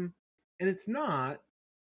 And it's not.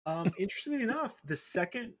 Interestingly enough, the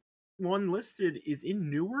second one listed is in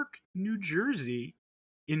Newark, New Jersey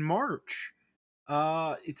in March.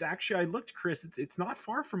 It's actually, I looked, Chris, it's not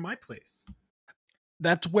far from my place.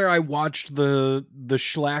 That's where I watched the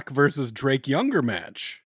Schlack versus Drake Younger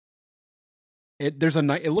match. It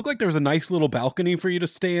looked like there was a nice little balcony for you to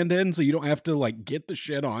stand in, so you don't have to like get the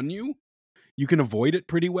shit on you. You can avoid it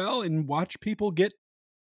pretty well and watch people get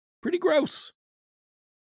pretty gross.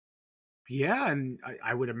 Yeah, and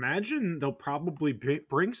I would imagine they'll probably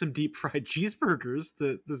bring some deep fried cheeseburgers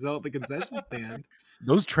to sell at the concession stand.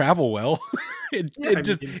 Those travel well. it Yeah, it I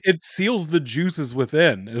just mean, it seals the juices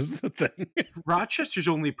within is the thing. Rochester's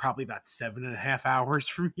only probably about 7.5 hours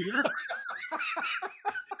from here.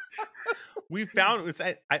 We found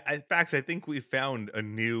facts. I think we found a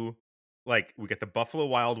new, like, we got the Buffalo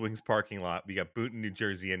Wild Wings parking lot. We got Boonton, New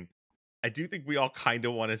Jersey, and I do think we all kind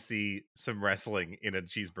of want to see some wrestling in a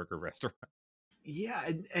cheeseburger restaurant.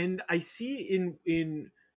 Yeah, and I see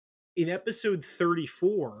in episode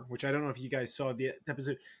 34, which I don't know if you guys saw the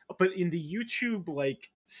episode, but in the YouTube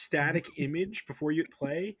like static image before you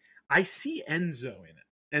play, I see Enzo in it.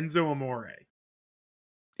 Enzo Amore.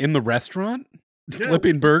 In the restaurant? No,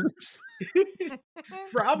 Flipping burgers?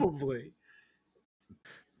 probably.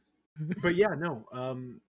 But yeah, no.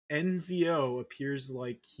 NZO appears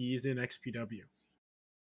like he's in XPW.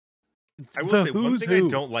 I will The say one who's thing I who.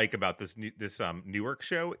 don't like about this Newark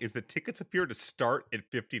show is the tickets appear to start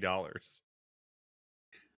at $50.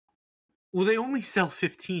 Well, they only sell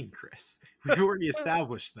 15, Chris. We've already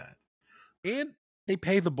established that. And they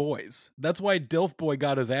pay the boys. That's why Dilf Boy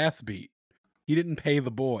got his ass beat. He didn't pay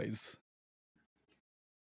the boys.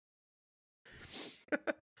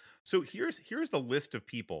 So here's the list of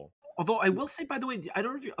people. Although I will say, by the way, I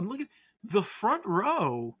don't know if I'm looking. The front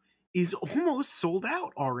row is almost sold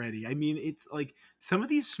out already. I mean, it's like some of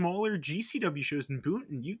these smaller GCW shows in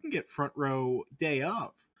Boonton, you can get front row day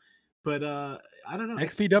of. But I don't know.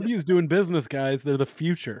 XPW is doing business, guys. They're the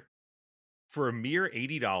future. For a mere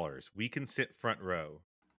 $80, we can sit front row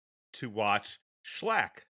to watch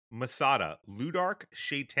Schlack, Masada, Ludark,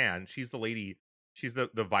 Shaitan. She's the lady. She's the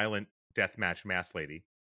violent deathmatch mass lady.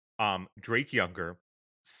 Drake Younger,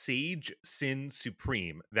 Sage Sin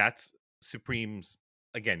Supreme. That's Supreme's,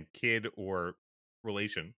 again, kid or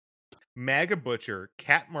relation. Maga Butcher,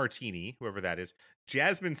 Cat Martini, whoever that is.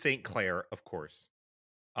 Jasmine St. Clair, of course.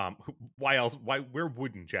 Why else? Where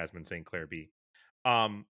wouldn't Jasmine St. Clair be?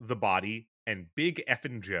 The Body and Big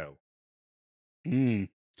Effin' Joe. Big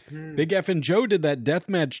Effin' Joe did that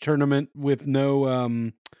deathmatch tournament with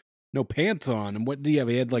no pants on. And what did he have?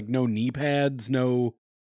 He had like no knee pads, no.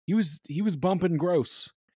 He was bumping gross.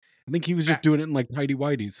 I think he was just doing it in like tighty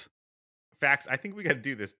whities. Facts. I think we got to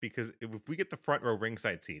do this because if we get the front row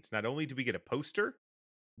ringside seats, not only do we get a poster,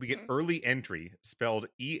 we get early entry, spelled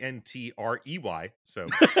ENTREY. So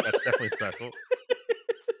that's definitely special.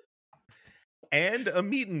 And a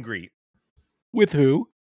meet and greet. With who?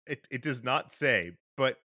 It does not say,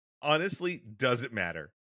 but honestly, does it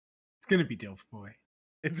matter? It's gonna be Dilf Boy.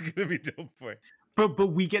 It's gonna be Dilf Boy.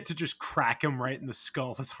 But we get to just crack him right in the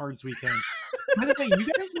skull as hard as we can. By the way, you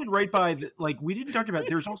guys went right by like we didn't talk about.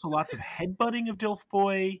 There's also lots of headbutting of Dilf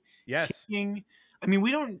Boy. Yes. Kicking. I mean,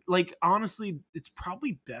 we don't like. Honestly, it's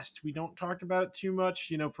probably best we don't talk about it too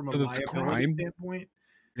much. From a liability standpoint.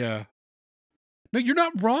 Yeah. No, you're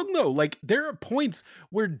not wrong though. Like there are points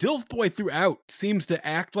where Dilf Boy throughout seems to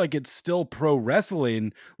act like it's still pro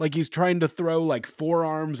wrestling, like he's trying to throw like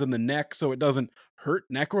forearms in the neck so it doesn't hurt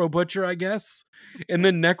Necro Butcher, I guess. And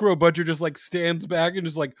then Necro Butcher just like stands back and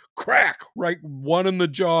just like crack, right, one in the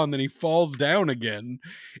jaw, and then he falls down again.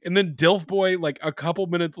 And then Dilf Boy, like a couple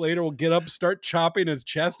minutes later, will get up, start chopping his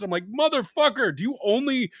chest. I'm like, motherfucker, do you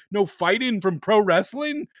only know fighting from pro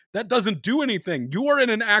wrestling? That doesn't do anything. You are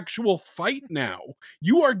in an actual fight now.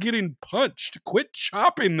 You are getting punched. Quit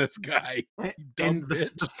chopping this guy. And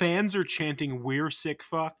the fans are chanting "We're sick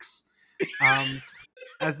fucks"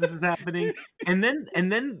 as this is happening. And then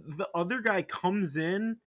the other guy comes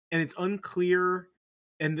in, and it's unclear,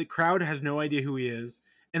 and the crowd has no idea who he is,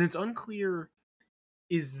 and it's unclear.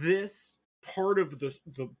 Is this part of the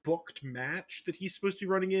booked match that he's supposed to be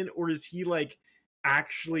running in, or is he like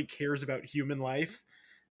actually cares about human life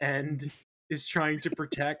and is trying to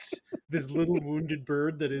protect this little wounded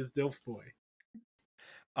bird that is Dilf Boy?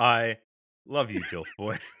 I love you, Dilf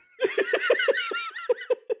Boy.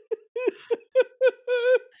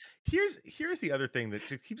 Here's the other thing that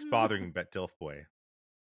just keeps bothering me about Dilf Boy.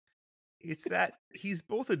 It's that he's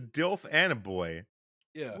both a Dilf and a boy,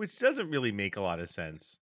 which doesn't really make a lot of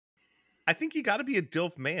sense. I think you got to be a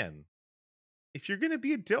Dilf man. If you're going to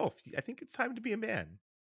be a Dilf, I think it's time to be a man.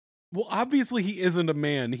 Well, obviously he isn't a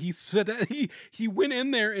man. He said that he went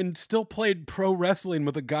in there and still played pro wrestling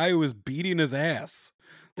with a guy who was beating his ass.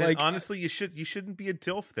 Then like honestly, you shouldn't be a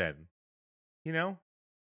Dilf then.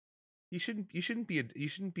 You shouldn't be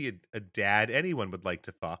a dad anyone would like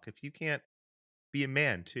to fuck if you can't be a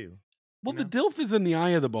man too. Well, the Dilf is in the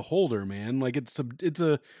eye of the beholder, man. Like it's a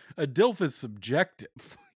Dilf is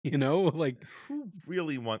subjective, like who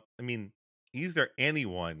really is there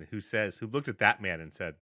anyone who looked at that man and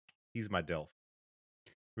said, He's my DILF.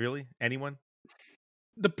 Really? Anyone?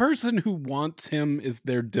 The person who wants him is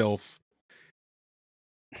their DILF.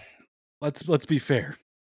 Let's be fair.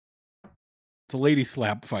 It's a lady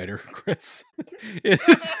slap fighter, Chris. It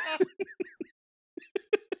is.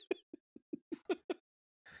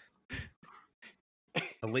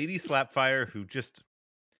 A lady slapfire who just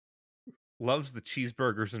loves the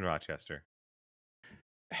cheeseburgers in Rochester.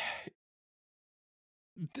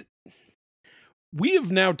 We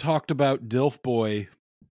have now talked about DILF Boy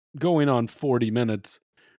going on 40 minutes.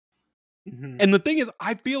 Mm-hmm. And the thing is,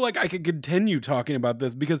 I feel like I could continue talking about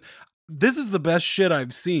this because this is the best shit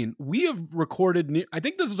I've seen. We have recorded, I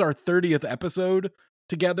think this is our 30th episode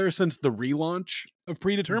together since the relaunch of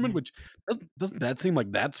Predetermined, which doesn't that seem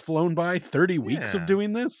like that's flown by? 30 weeks of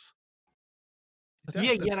doing this?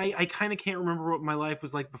 Yet I kind of can't remember what my life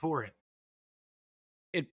was like before it.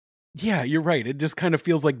 Yeah, you're right. It just kind of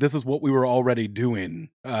feels like this is what we were already doing.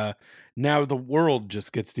 Now the world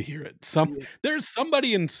just gets to hear it. There's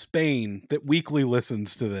somebody in Spain that weekly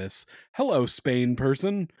listens to this. Hello, Spain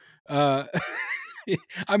person.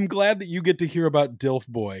 I'm glad that you get to hear about DILF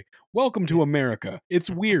Boy. Welcome to America. It's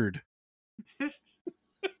weird.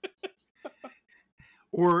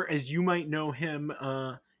 Or as you might know him,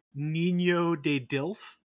 Nino de DILF.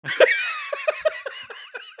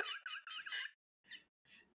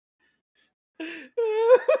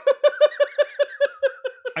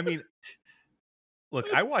 I mean,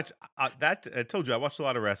 look, I watched that. I told you I watched a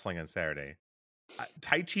lot of wrestling on Saturday.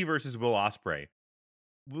 Tai Chi versus Will Ospreay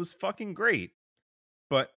was fucking great,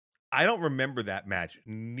 but I don't remember that match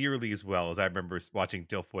nearly as well as I remember watching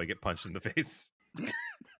DILF Boy get punched in the face.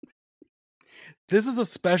 This is a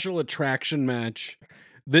special attraction match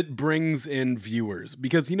that brings in viewers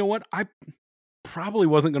because you know what? I probably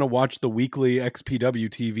wasn't going to watch the weekly XPW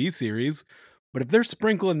TV series, but if they're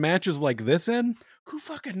sprinkling matches like this in, who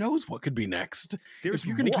fucking knows what could be next? There's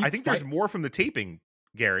more. I think there's more from the taping,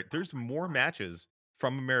 Garrett. There's more matches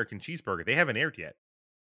from American Cheeseburger. They haven't aired yet.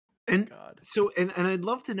 And so, and I'd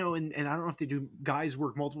love to know, and I don't know if they do guys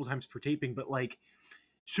work multiple times per taping, but like,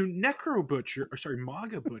 so MAGA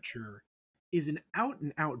Butcher is an out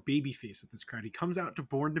and out babyface with this crowd. He comes out to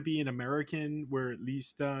Born to Be an American, where at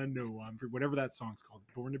least, whatever that song's called,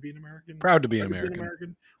 Born to Be an American? Proud to be an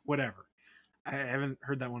American. Whatever. I haven't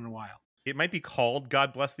heard that one in a while. It might be called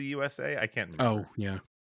God Bless the USA. I can't remember. Oh, yeah.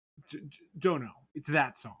 Don't know. It's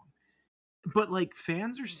that song. But like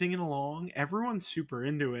fans are singing along. Everyone's super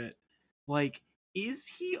into it. Like, is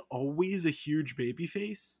he always a huge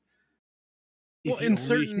babyface? Is he only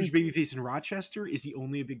a huge babyface in Rochester? Is he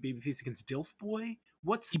only a big babyface against DILF Boy?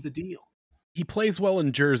 What's the deal? He plays well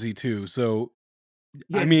in Jersey too. So,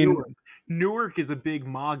 yeah, I mean, Newark is a big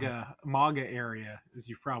MAGA area, as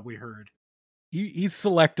you've probably heard. He's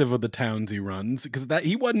selective of the towns he runs because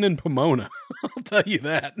he wasn't in Pomona. I'll tell you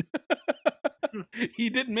that. He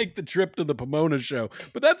didn't make the trip to the Pomona show,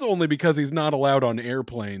 but that's only because he's not allowed on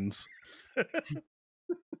airplanes.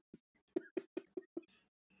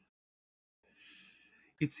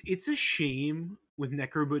 It's a shame with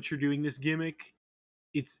Necro Butcher doing this gimmick.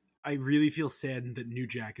 I really feel sad that New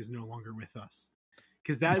Jack is no longer with us,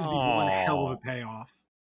 because that would be one hell of a payoff.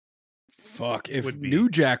 Fuck, if New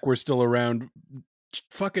Jack were still around,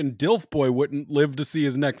 fucking DILF Boy wouldn't live to see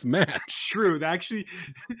his next match. True. Actually,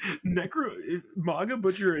 MAGA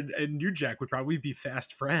Butcher and New Jack would probably be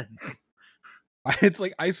fast friends. It's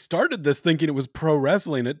like I started this thinking it was pro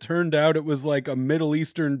wrestling. It turned out it was like a Middle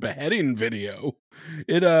Eastern beheading video.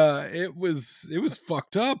 It was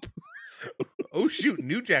fucked up. Oh shoot,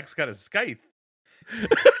 New Jack's got a scythe.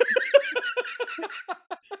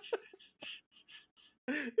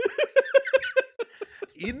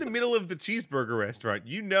 In the middle of the cheeseburger restaurant,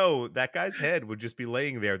 you know that guy's head would just be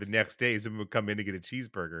laying there the next day. Someone would come in to get a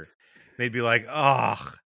cheeseburger. They'd be like,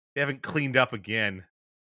 "Oh, they haven't cleaned up again."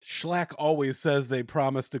 Schlack always says they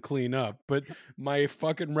promise to clean up, but my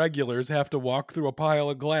fucking regulars have to walk through a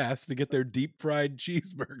pile of glass to get their deep fried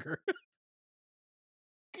cheeseburger.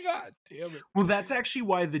 God damn it. Well, that's actually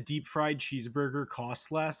why the deep fried cheeseburger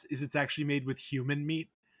costs less, is it's actually made with human meat.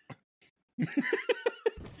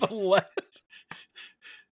 It's the less.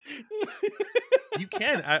 You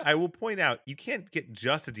can. I will point out, you can't get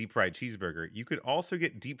just a deep fried cheeseburger. You could also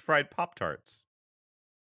get deep fried Pop-Tarts.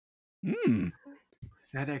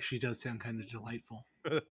 That actually does sound kind of delightful.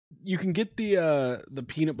 You can get the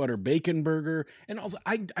peanut butter bacon burger. And also,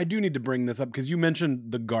 I do need to bring this up because you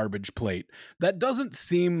mentioned the garbage plate. That doesn't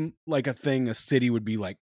seem like a thing a city would be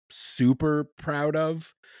like super proud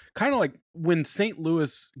of. Kind of like when St.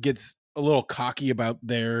 Louis gets a little cocky about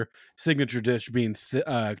their signature dish being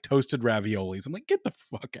toasted raviolis. I'm like, get the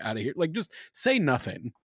fuck out of here. Like, just say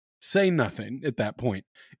nothing. say nothing at that point.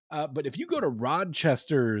 But if you go to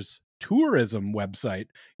Rochester's tourism website,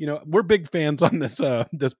 we're big fans on this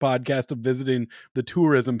podcast of visiting the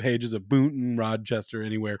tourism pages of Boonton, Rochester,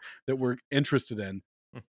 anywhere that we're interested in.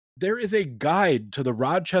 There is a guide to the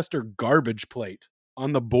Rochester garbage plate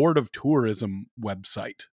on the Board of Tourism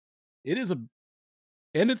website.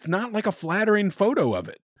 And it's not like a flattering photo of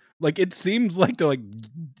it. Like, it seems like they're like,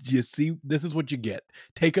 you see, this is what you get.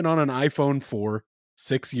 Taken on an iPhone 4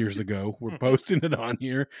 6 years ago. We're posting it on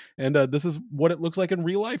here. And this is what it looks like in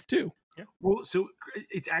real life, too. Yeah. Well, so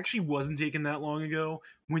it actually wasn't taken that long ago.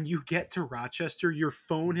 When you get to Rochester, your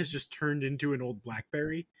phone has just turned into an old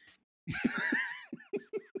BlackBerry.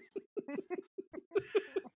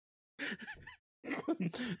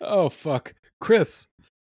 Oh, fuck. Chris.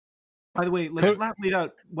 By the way, let's not lead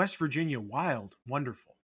out West Virginia. Wild.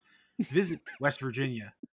 Wonderful. Visit West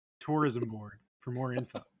Virginia Tourism Board for more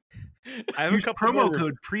info. I have Use a couple promo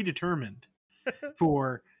code predetermined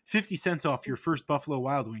for 50 cents off your first Buffalo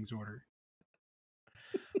Wild Wings order.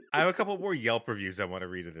 I have a couple more Yelp reviews I want to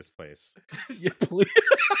read of this place. Yeah, please.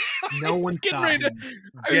 No one's I was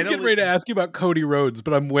getting ready to ask you about Cody Rhodes,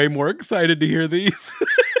 but I'm way more excited to hear these.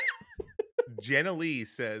 Jenna Lee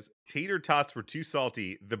says, tater tots were too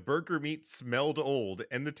salty, the burger meat smelled old,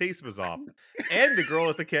 and the taste was off. And the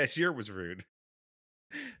girl at the cashier was rude.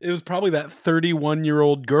 It was probably that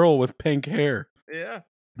 31-year-old girl with pink hair. Yeah.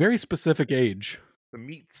 Very specific age. The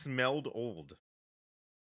meat smelled old.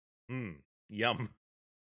 Yum.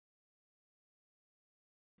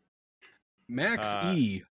 Max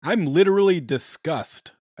E. I'm literally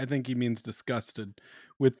disgusted. I think he means disgusted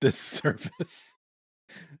with this service.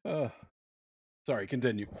 Sorry,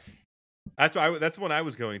 continue. That's one I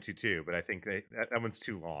was going to too, but I think that one's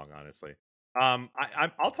too long, honestly.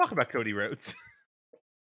 I'll talk about Cody Rhodes.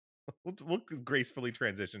 we'll gracefully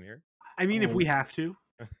transition here. I mean, if we have to.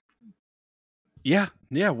 Yeah.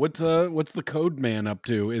 What's the Code Man up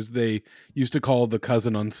to? As they used to call the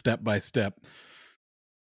cousin on Step by Step.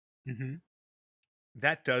 Mm-hmm.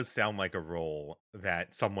 That does sound like a role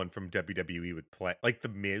that someone from WWE would play. Like the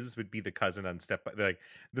Miz would be the cousin on Step by. Like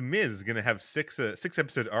the Miz is gonna have six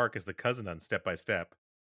episode arc as the cousin on Step by Step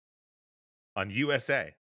on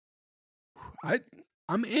USA.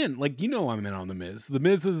 I'm in. Like, I'm in on the Miz. The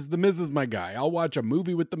Miz is my guy. I'll watch a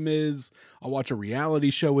movie with the Miz. I'll watch a reality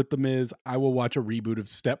show with the Miz. I will watch a reboot of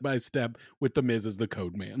Step by Step with the Miz as the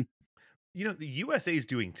Code Man. The USA is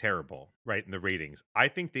doing terrible, right, in the ratings. I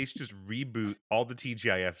think they should just reboot all the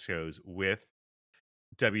TGIF shows with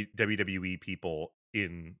WWE people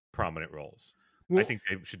in prominent roles. Well, I think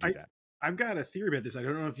they should do that. I've got a theory about this. I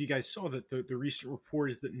don't know if you guys saw that the recent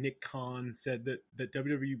report is that Nick Khan said that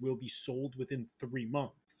WWE will be sold within 3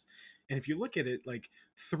 months. And if you look at it, like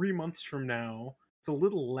 3 months from now, it's a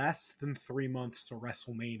little less than 3 months to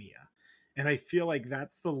WrestleMania. And I feel like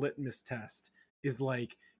that's the litmus test, is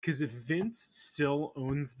like, because if Vince still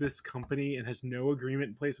owns this company and has no agreement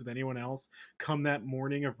in place with anyone else come that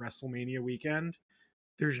morning of WrestleMania weekend,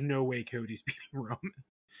 there's no way Cody's beating Roman.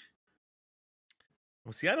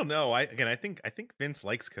 Well, see, I don't know. I think Vince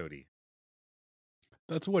likes Cody.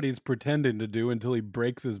 That's what he's pretending to do until he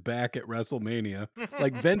breaks his back at WrestleMania.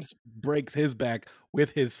 Like, Vince breaks his back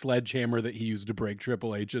with his sledgehammer that he used to break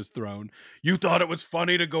Triple H's throne. You thought it was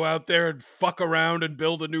funny to go out there and fuck around and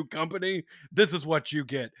build a new company? This is what you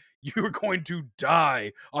get. You're going to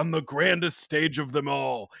die on the grandest stage of them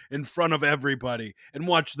all in front of everybody. And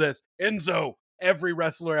watch this. Enzo, every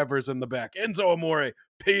wrestler ever is in the back. Enzo Amore,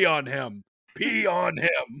 pee on him. Pee on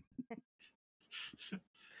him.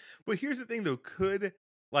 But here's the thing, though.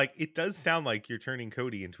 It does sound like you're turning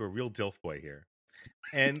Cody into a real DILF boy here.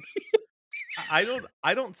 And I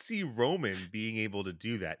don't see Roman being able to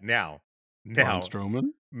do that. Now Strowman?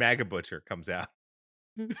 MAGA Butcher comes out.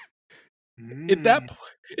 At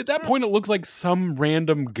that point, it looks like some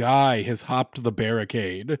random guy has hopped the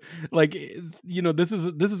barricade. Like, this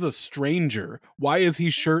is a stranger. Why is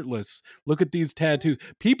he shirtless? Look at these tattoos.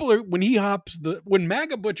 People are when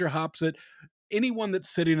MAGA Butcher hops it, anyone that's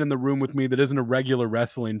sitting in the room with me that isn't a regular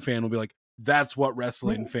wrestling fan will be like, that's what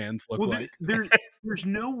wrestling fans look like. There's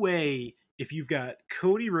no way, if you've got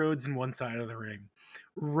Cody Rhodes on one side of the ring,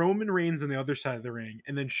 Roman Reigns on the other side of the ring,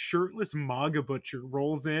 and then shirtless MAGA Butcher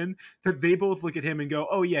rolls in, that they both look at him and go,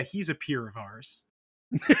 oh yeah, he's a peer of ours.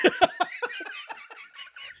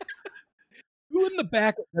 Who in the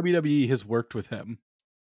back of WWE has worked with him?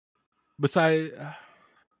 Besides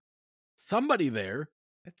somebody there.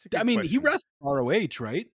 I mean, he wrestled ROH,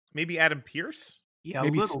 right? Maybe Adam Pearce? Yeah,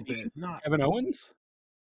 maybe a little Steen? bit. Not Kevin Owens?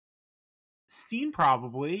 Steen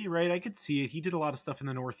probably, right? I could see it. He did a lot of stuff in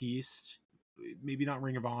the Northeast. Maybe not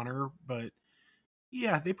Ring of Honor, but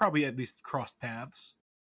Yeah, they probably at least crossed paths.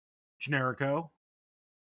 Generico.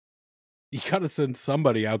 You gotta send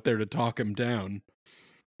somebody out there to talk him down.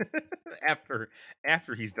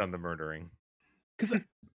 after he's done the murdering. Because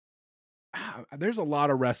there's a lot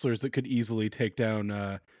of wrestlers that could easily take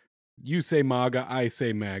down. You say MAGA, I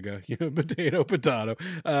say MAGA. You know, potato, potato.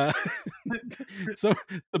 So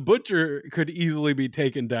the Butcher could easily be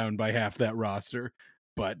taken down by half that roster,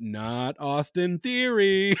 but not Austin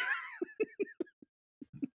Theory.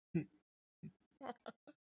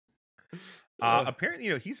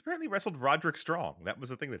 Apparently, he's apparently wrestled Roderick Strong. That was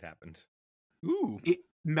the thing that happened. Ooh.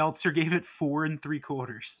 Meltzer gave it 4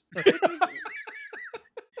 3/4.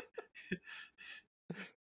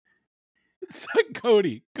 It's like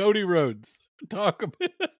Cody Rhodes. Talk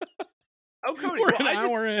about Oh, Cody. We're an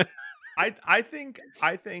hour in. I think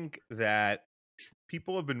that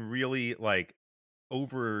people have been really like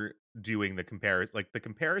overdoing the comparison, like the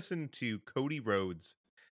comparison to Cody Rhodes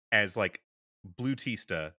as like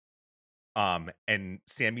Blutista, and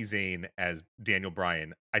Sami Zayn as Daniel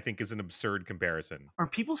Bryan. I think is an absurd comparison. Are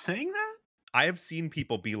people saying that? I have seen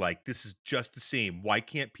people be like, "This is just the same. Why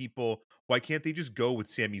can't they just go with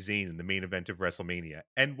Sami Zayn in the main event of WrestleMania?"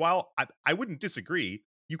 And while I wouldn't disagree,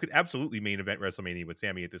 you could absolutely main event WrestleMania with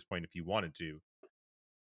Sami at this point if you wanted to.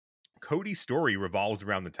 Cody's story revolves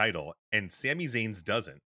around the title, and Sami Zayn's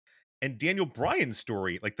doesn't. And Daniel Bryan's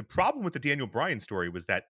story, like the problem with the Daniel Bryan story was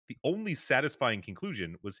that the only satisfying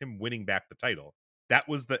conclusion was him winning back the title. That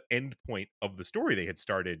was the end point of the story they had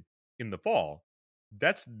started in the fall.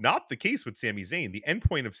 That's not the case with Sami Zayn. The end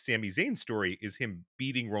point of Sami Zayn's story is him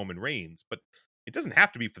beating Roman Reigns, but it doesn't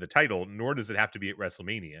have to be for the title, nor does it have to be at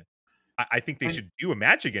WrestleMania. I think they should do a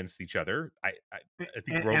match against each other. I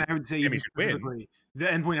think and I would say Sami should win. specifically, the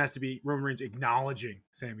end point has to be Roman Reigns acknowledging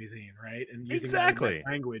Sami Zayn, right? And using Exactly.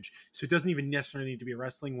 that language. So it doesn't even necessarily need to be a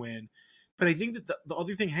wrestling win. But I think that the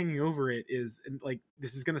other thing hanging over it is, and like,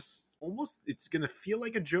 this is it's gonna feel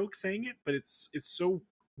like a joke saying it, but it's so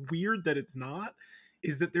weird that it's not,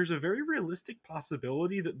 is that there's a very realistic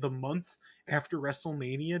possibility that the month after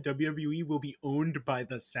WrestleMania, WWE will be owned by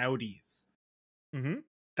the Saudis. Mm-hmm.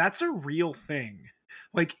 That's a real thing.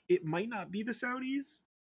 Like, it might not be the Saudis.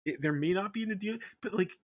 There may not be a deal, but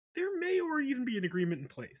like, there may or even be an agreement in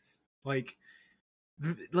place. Like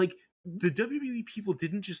the WWE people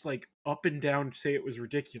didn't just like up and down say it was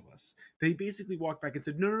ridiculous. They basically walked back and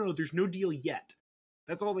said, no, there's no deal yet.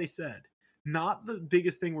 That's all they said. Not the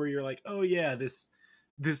biggest thing where you're like, oh yeah, this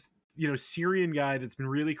Syrian guy that's been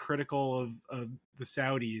really critical of the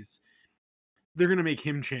Saudis, they're gonna make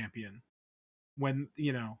him champion when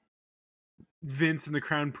Vince and the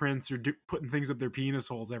Crown Prince are putting things up their penis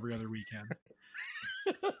holes every other weekend.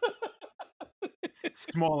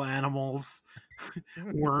 Small animals,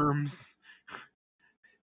 worms.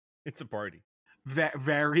 It's a party.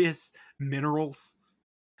 Various minerals.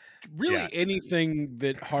 Really, anything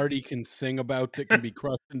that Hardy can sing about that can be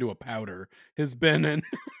crushed into a powder has been in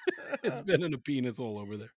it's been in a penis hole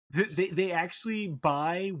over there. They actually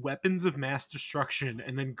buy weapons of mass destruction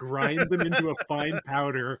and then grind them into a fine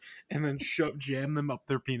powder and then jam them up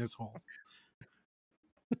their penis holes.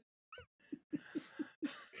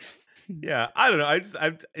 Yeah, I don't know.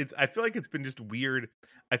 I feel like it's been just weird.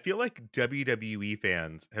 I feel like WWE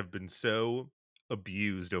fans have been so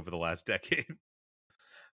abused over the last decade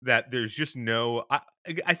that there's just no.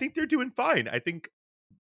 I think they're doing fine. I think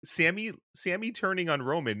Sami turning on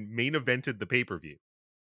Roman main evented the pay-per-view.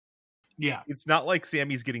 Yeah, It's not like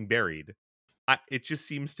Sami's getting buried. It just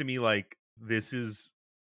seems to me like this is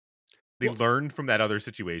they learned from that other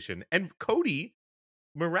situation, and Cody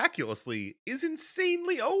miraculously is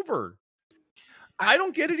insanely over. I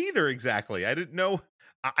don't get it either. Exactly. I didn't know.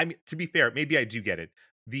 I mean, to be fair, maybe I do get it.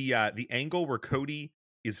 The angle where Cody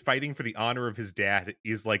is fighting for the honor of his dad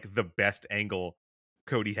is like the best angle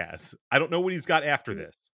Cody has. I don't know what he's got after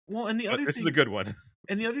this. Well, and this is a good one.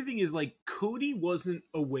 And the other thing is, like, Cody wasn't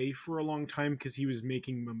away for a long time because he was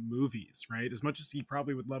making movies, right? As much as he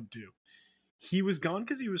probably would love to. He was gone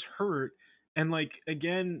because he was hurt. And, like,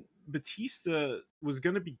 again, Batista was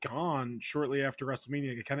going to be gone shortly after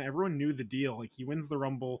WrestleMania. Kind of everyone knew the deal. Like, he wins the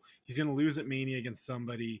Rumble. He's going to lose at Mania against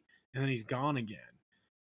somebody. And then he's gone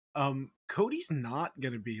again. Cody's not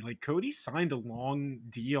going to be. Like, Cody signed a long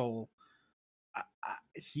deal.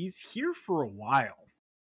 He's here for a while.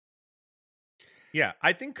 Yeah,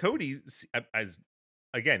 I think Cody, as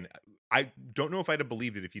again, I don't know if I'd have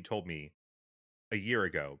believed it if you told me a year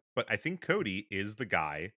ago, but I think Cody is the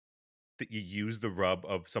guy that you use the rub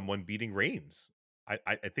of someone beating Reigns.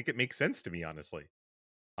 I think it makes sense to me, honestly.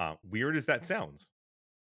 Weird as that sounds.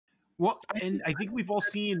 Well, and I think we've all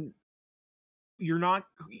seen you're not,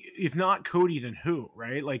 if not Cody, then who,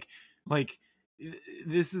 right? Like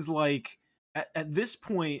this is like at this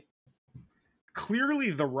point,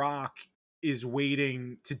 clearly The Rock is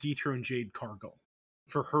waiting to dethrone Jade Cargill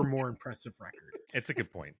for her more impressive record. It's a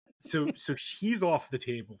good point. So he's off the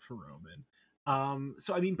table for Roman.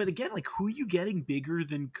 So I mean, but again, like, who are you getting bigger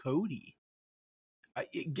than Cody?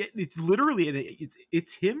 It's literally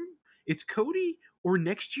it's him, it's Cody, or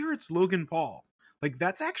next year it's Logan Paul. Like,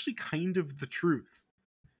 that's actually kind of the truth.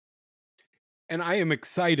 And I am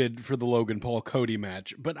excited for the Logan Paul Cody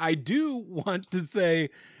match, but I do want to say,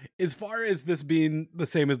 as far as this being the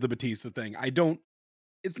same as the Batista thing,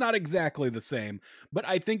 it's not exactly the same, but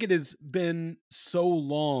I think it has been so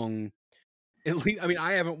long. At least, I mean,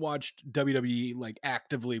 I haven't watched WWE like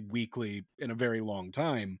actively weekly in a very long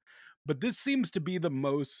time, but this seems to be the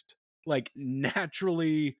most like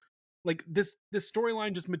naturally, like this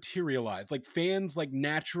storyline just materialized. Like, fans like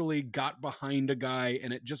naturally got behind a guy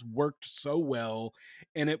and it just worked so well,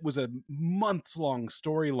 and it was a months long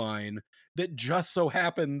storyline that just so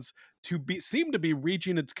happens to seem to be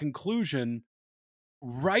reaching its conclusion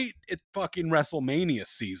right at fucking WrestleMania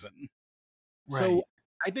season. So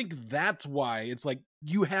I think that's why it's like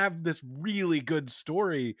you have this really good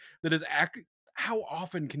story that is how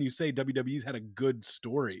often can you say WWE's had a good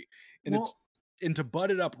story? And Well, and to butt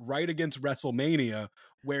it up right against WrestleMania,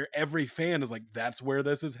 where every fan is like, that's where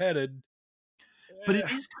this is headed. but it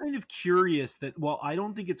is kind of curious that, well, I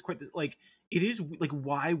don't think it's quite like, it is like,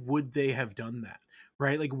 why would they have done that,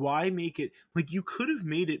 right? Like, why make it like, you could have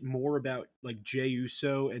made it more about like Jey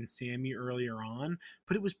Uso and Sami earlier on,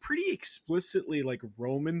 but it was pretty explicitly like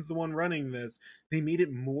Roman's the one running this. They made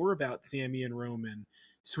it more about Sami and Roman.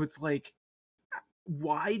 So it's like,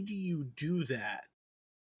 why do you do that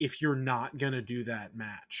if you're not going to do that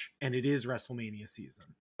match and it is WrestleMania season?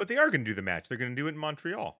 But they are going to do the match. They're going to do it in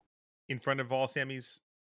Montreal in front of all Sammy's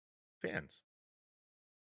fans.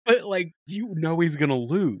 But like, he's gonna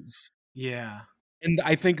lose. Yeah. And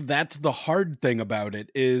I think that's the hard thing about it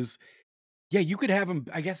is, yeah, you could have him,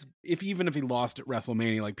 I guess, even if he lost at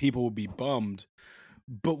WrestleMania, like, people would be bummed,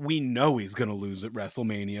 but we know he's gonna lose at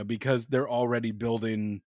WrestleMania because they're already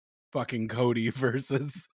building fucking Cody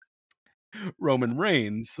versus Roman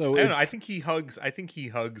Reigns. So I don't know. I think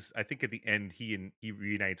at the end he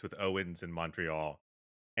reunites with Owens in Montreal,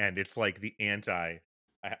 and it's like the anti.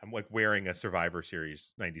 I'm like wearing a Survivor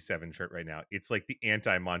Series '97 shirt right now. It's like the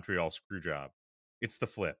anti Montreal screw job. It's the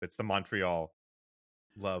flip. It's the Montreal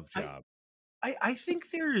love job. I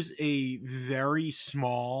think there's a very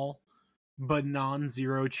small but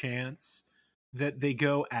non-zero chance that they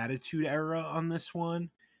go Attitude Era on this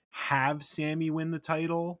one, have Sami win the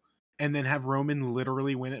title, and then have Roman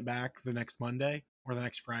literally win it back the next Monday or the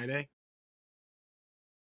next Friday,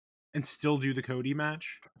 and still do the Cody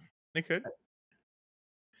match. They could.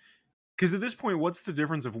 Because at this point, what's the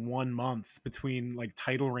difference of 1 month between like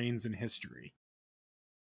title reigns in history?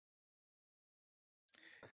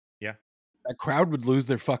 Yeah. that crowd would lose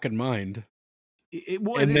their fucking mind.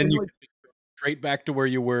 And then you like, could go straight back to where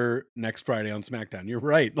you were next Friday on SmackDown. You're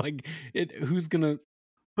right. Like, who's gonna?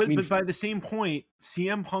 but I mean, but by the same point,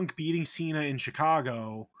 CM Punk beating Cena in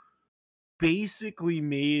Chicago basically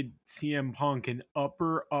made CM Punk an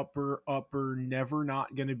upper, never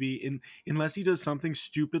not going to be in, unless he does something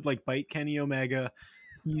stupid like bite Kenny Omega.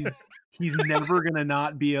 He's never going to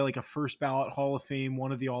not be like a first ballot Hall of Fame,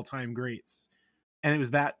 one of the all time greats. And it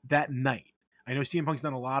was that night. I know CM Punk's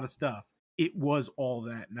done a lot of stuff. It was all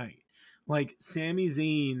that night. Like, Sami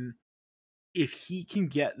Zayn, if he can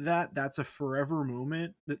get that, that's a forever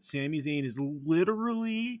moment. That Sami Zayn is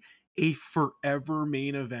literally a forever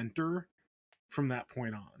main eventer from that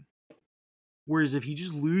point on. Whereas if he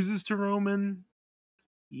just loses to Roman,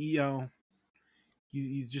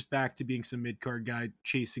 he's just back to being some mid-card guy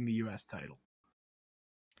chasing the US title.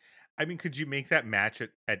 I mean, could you make that match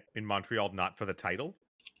in Montreal not for the title?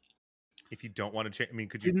 If you don't want to change, I mean,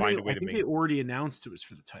 could you find a way to make? I think they already announced it was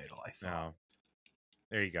for the title. I thought. No.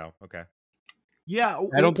 There you go. Okay. Yeah,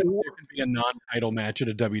 I don't think there can be a non-title match at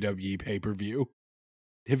a WWE pay-per-view.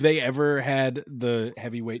 Have they ever had the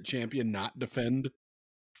heavyweight champion not defend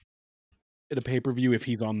at a pay-per-view if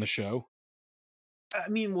he's on the show? I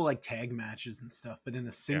mean, well, like tag matches and stuff, but in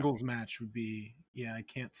a singles match would be, I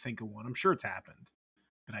can't think of one. I'm sure it's happened,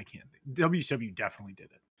 but I can't think. WCW definitely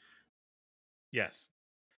did it. Yes.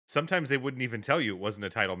 Sometimes they wouldn't even tell you it wasn't a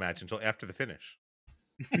title match until after the finish.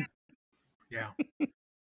 Yeah.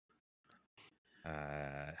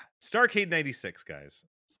 Starrcade '96, guys.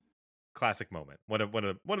 Classic moment. One of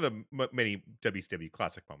the many WCW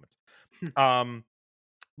classic moments.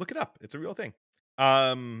 Look it up. It's a real thing.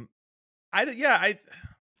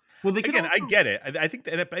 Well, they could Again, I also, get it. I think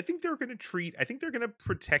that I think they're going to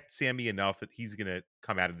protect Sammy enough that he's going to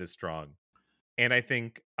come out of this strong. And I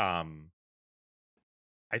think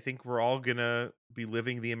we're all going to be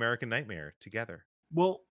living the American nightmare together.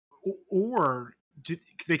 well, or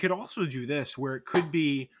they could also do this where it could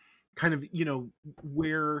be kind of,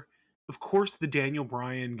 where, of course, the Daniel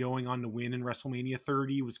Bryan going on to win in WrestleMania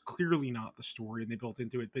 30 was clearly not the story and they built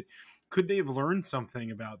into it. But could they have learned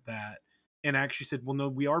something about that and actually said, well, no,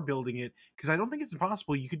 we are building it? Because I don't think it's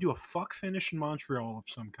impossible. You could do a fuck finish in Montreal of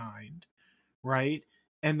some kind, right?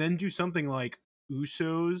 And then do something like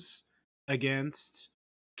Usos against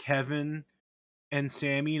Kevin and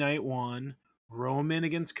Sami night one, Roman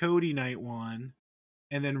against Cody night one,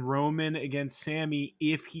 and then Roman against Sami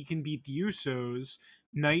if he can beat the Usos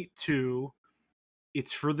night two.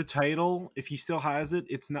 It's for the title. If he still has it,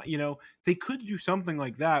 it's not, they could do something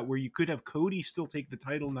like that where you could have Cody still take the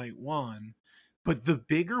title night one, but the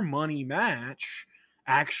bigger money match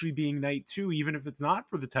actually being night two, even if it's not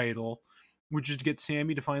for the title, would just get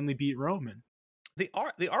Sami to finally beat Roman. They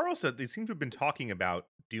seem to have been talking about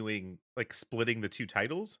doing like splitting the two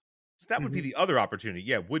titles. So that would be Mhm. the other opportunity.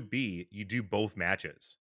 Yeah, would be you do both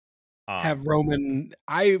matches. Have Roman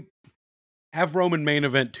main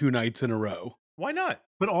event 2 nights in a row. Why not?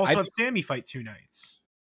 But also I have Sami fight 2 nights.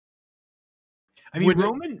 I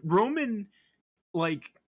mean, Roman,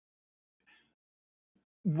 like,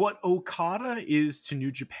 what Okada is to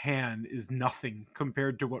New Japan is nothing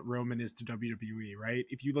compared to what Roman is to WWE, right?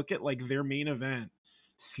 If you look at like their main event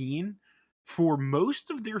scene, for most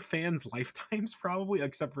of their fans' lifetimes, probably,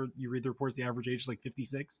 except for you read the reports, the average age is like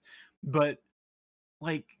 56, but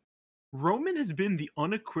like Roman has been the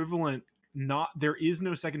unequivalent, not there is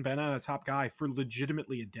no second banana top guy for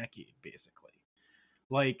legitimately a decade, basically.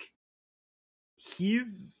 Like,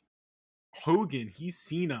 he's Hogan, he's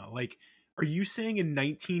Cena. Like, are you saying in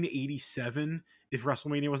 1987, if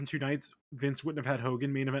WrestleMania wasn't 2 nights, Vince wouldn't have had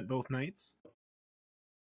Hogan main event both nights?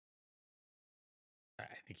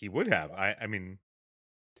 I think he would have. I mean,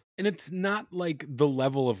 and it's not like the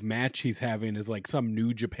level of match he's having is like some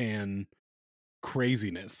New Japan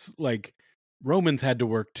craziness. Like Roman's had to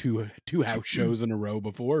work two house shows in a row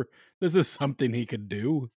before. This is something he could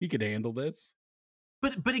do. He could handle this.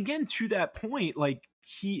 But again, to that point, like,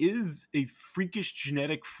 he is a freakish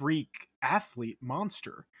genetic freak athlete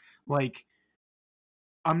monster. Like,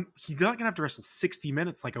 he's not gonna have to wrestle 60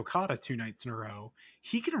 minutes like Okada 2 nights in a row.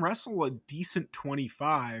 He can wrestle a decent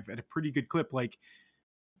 25 at a pretty good clip. Like,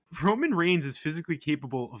 Roman Reigns is physically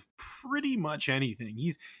capable of pretty much anything.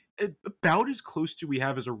 He's about as close to we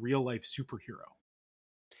have as a real life superhero.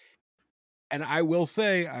 And I will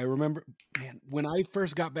say, I remember, man, when I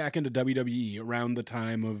first got back into WWE around the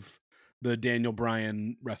time of the Daniel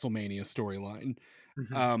Bryan WrestleMania storyline,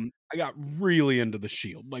 Mm-hmm. I got really into the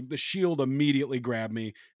Shield. Like the Shield immediately grabbed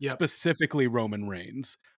me, Yep. specifically Roman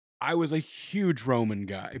Reigns. I was a huge Roman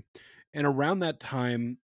guy, and around that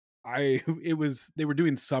time, they were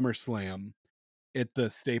doing SummerSlam at the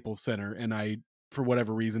Staples Center, and I, for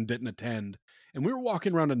whatever reason, didn't attend. And we were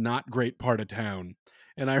walking around a not great part of town,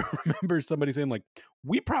 and I remember somebody saying like,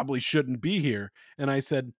 "We probably shouldn't be here," and I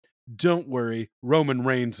said, "Don't worry, Roman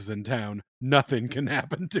Reigns is in town. Nothing can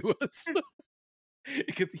happen to us."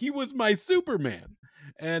 Because he was my Superman.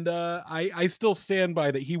 And I still stand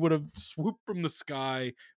by that he would have swooped from the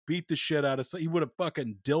sky, beat the shit out of he would have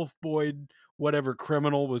fucking Dilf Boyd whatever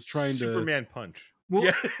criminal was trying to. Superman punch. Well,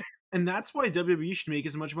 Yeah. and that's why WWE should make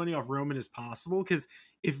as much money off Roman as possible. Because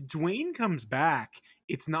if Dwayne comes back,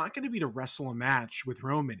 it's not going to be to wrestle a match with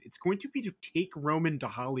Roman. It's going to be to take Roman to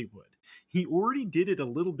Hollywood. He already did it a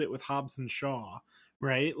little bit with Hobbs and Shaw,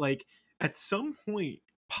 right? Like, at some point,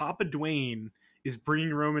 Papa Dwayne is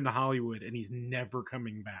bringing Roman to Hollywood, and he's never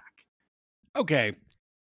coming back. Okay.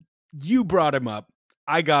 You brought him up.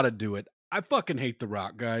 I gotta do it. I fucking hate The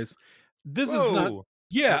Rock, guys. This is not. Whoa.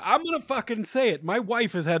 Yeah, I'm gonna fucking say it. My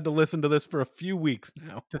wife has had to listen to this for a few weeks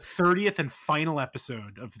now. The 30th and final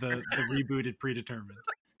episode of the rebooted Predetermined.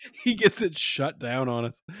 He gets it shut down on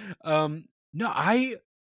us. No, How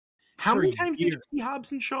for many times did you years, see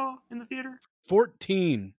Hobbs and Shaw in the theater?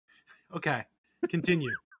 14. Okay, continue.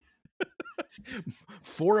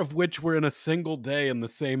 4 of which were in a single day in the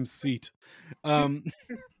same seat. No,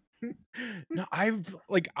 I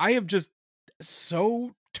have just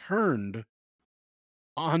so turned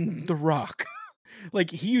on The Rock. Like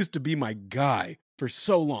he used to be my guy for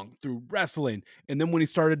so long through wrestling, and then when he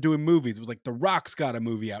started doing movies, it was like The Rock's got a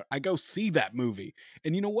movie out. I go see that movie,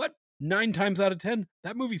 and you know what? 9 times out of 10,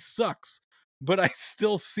 that movie sucks. But I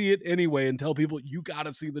still see it anyway and tell people you got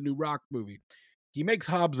to see the new Rock movie. He makes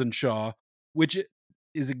Hobbs and Shaw, which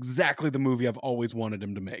is exactly the movie I've always wanted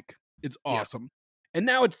him to make. It's Yeah. awesome. And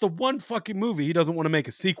now it's the one fucking movie he doesn't want to make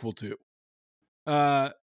a sequel to.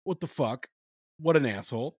 What the fuck? What an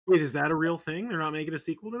asshole. Wait, is that a real thing? They're not making a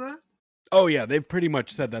sequel to that? Oh yeah, they've pretty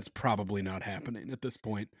much said that's probably not happening at this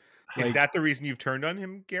point. Is Like, that the reason you've turned on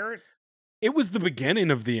him, Garrett? it was the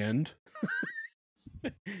beginning of the end.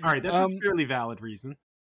 All right, that's a fairly valid reason.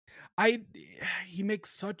 He makes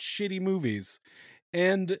such shitty movies.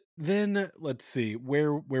 And then let's see,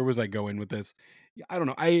 where was I going with this? I don't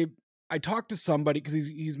know. I talked to somebody because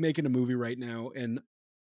he's making a movie right now, and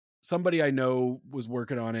somebody I know was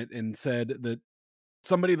working on it and said that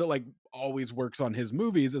somebody that like always works on his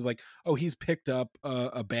movies is like, oh, he's picked up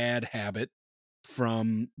a bad habit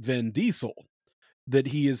from Vin Diesel, that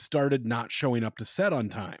he has started not showing up to set on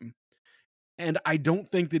time. And I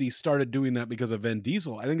don't think that he started doing that because of Vin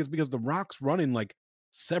Diesel. I think it's because The Rock's running like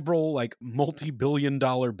several like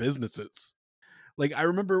multi-billion-dollar businesses. Like, I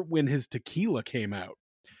remember when his tequila came out,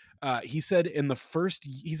 he said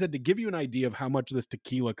to give you an idea of how much this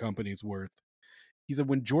tequila company's worth. He said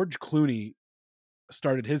when George Clooney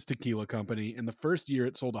started his tequila company, in the first year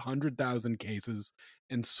it sold 100,000 cases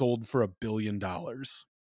and sold for $1 billion.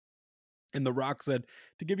 And The Rock said,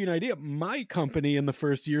 to give you an idea, my company in the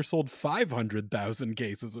first year sold 500,000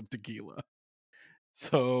 cases of tequila.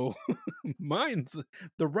 So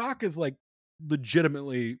The Rock is like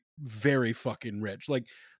legitimately very fucking rich. Like,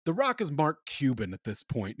 The Rock is Mark Cuban at this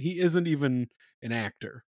point. He isn't even an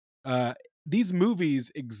actor. These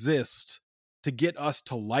movies exist to get us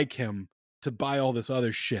to like him, to buy all this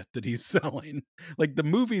other shit that he's selling. Like, the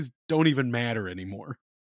movies don't even matter anymore.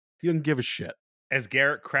 He doesn't give a shit. As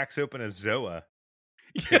Garrett cracks open a Zoa.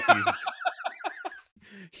 Yeah.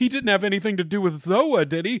 He didn't have anything to do with Zoa,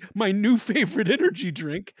 did he? My new favorite energy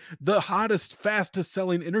drink. The hottest, fastest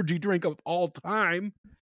selling energy drink of all time.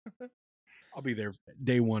 I'll be there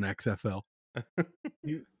day one XFL.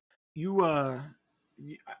 You're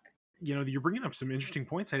bringing up some interesting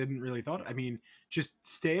points I didn't really thought. I mean, just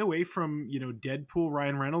stay away from, Deadpool,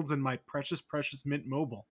 Ryan Reynolds, and my precious mint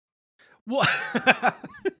mobile. What?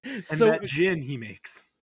 And that gin he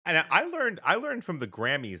makes. And I learned from the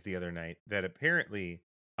Grammys the other night that apparently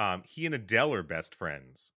he and Adele are best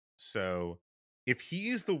friends. So if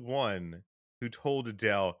he's the one who told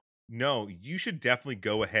Adele, no, you should definitely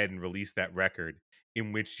go ahead and release that record,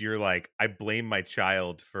 in which you're like, I blame my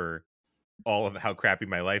child for all of how crappy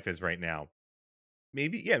my life is right now.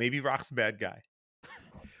 Maybe Rock's a bad guy.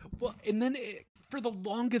 Well, and then for the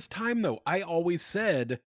longest time, though, I always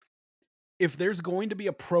said, if there's going to be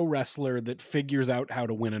a pro wrestler that figures out how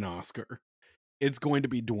to win an Oscar, it's going to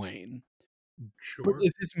be Dwayne. Sure. But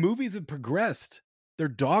as his movies have progressed, they're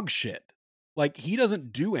dog shit. Like, he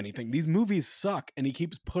doesn't do anything. These movies suck, and he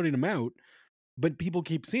keeps putting them out, but people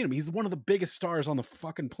keep seeing him. He's one of the biggest stars on the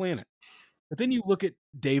fucking planet. But then you look at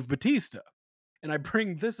Dave Bautista, and I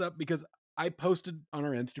bring this up because I posted on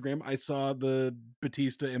our Instagram, I saw the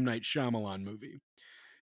Bautista M. Night Shyamalan movie.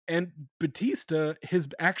 And Bautista has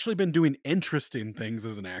actually been doing interesting things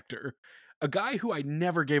as an actor. A guy who I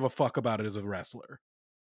never gave a fuck about as a wrestler,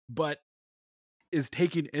 but is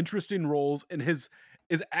taking interesting roles and is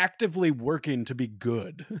actively working to be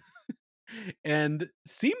good. And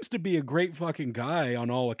seems to be a great fucking guy on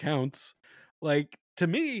all accounts. Like, to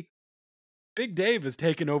me, Big Dave has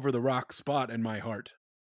taken over the Rock spot in my heart.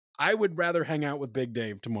 I would rather hang out with Big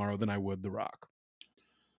Dave tomorrow than I would the Rock.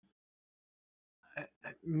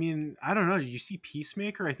 I mean, I don't know. Did you see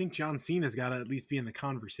Peacemaker? I think John Cena's got to at least be in the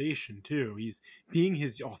conversation too. He's being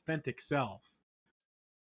his authentic self.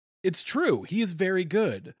 It's true. He is very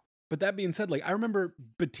good. But that being said, like, I remember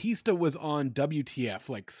Batista was on WTF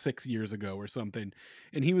like 6 years ago or something,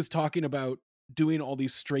 and he was talking about doing all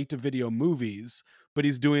these straight to video movies, but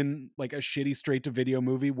he's doing like a shitty straight to video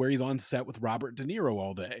movie where he's on set with Robert De Niro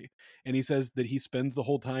all day. And he says that he spends the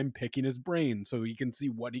whole time picking his brain so he can see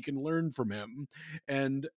what he can learn from him.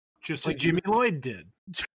 And just like Jimmy Lloyd did.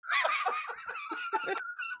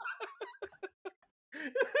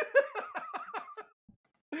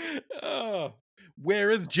 Oh, where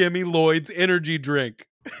is Jimmy Lloyd's energy drink?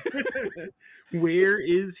 Where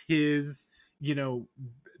is his,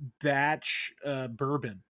 batch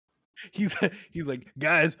bourbon? He's like,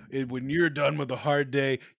 guys, when you're done with a hard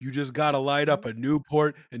day, you just gotta light up a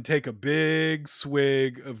Newport and take a big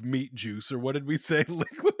swig of meat juice, or what did we say?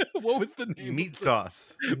 Liquid. What was the name? Meat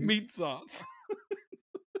sauce. Meat sauce.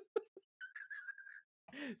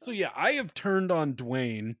 So yeah, I have turned on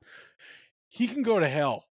Dwayne. He can go to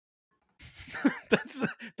hell.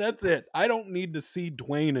 That's it. I don't need to see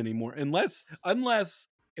Dwayne anymore, unless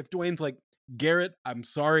if Dwayne's like, Garrett, I'm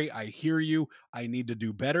sorry, I hear you, I need to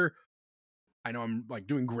do better. I know I'm like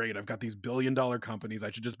doing great. I've got these billion-dollar companies.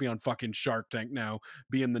 I should just be on fucking Shark Tank now,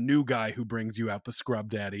 being the new guy who brings you out the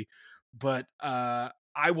scrub daddy. But I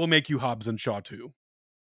will make you Hobbs and Shaw too.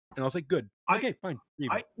 And I was like, good. Okay, fine.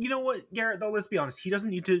 You know what, Garrett, though, let's be honest. He doesn't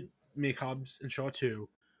need to make Hobbs and Shaw 2.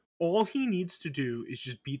 All he needs to do is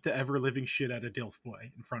just beat the ever-living shit out of Dilf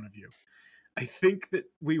Boy in front of you. I think that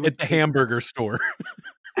we would... At the hamburger store.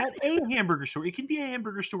 At a hamburger store. It can be a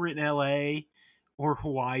hamburger store in LA or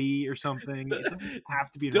Hawaii or something. It doesn't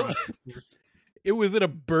have to be in Rochester. It was at a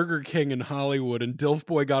Burger King in Hollywood, and Dilf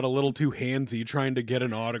Boy got a little too handsy trying to get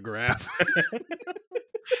an autograph.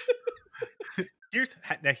 Here's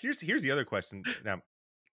the other question. Now,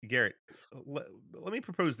 Garrett, let me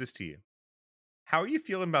propose this to you. How are you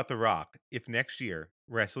feeling about The Rock if next year,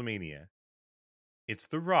 WrestleMania, it's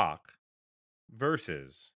The Rock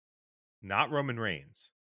versus not Roman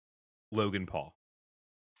Reigns, Logan Paul?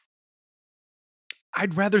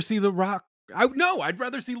 I'd rather see The Rock. I'd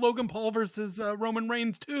rather see Logan Paul versus Roman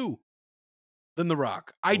Reigns too than The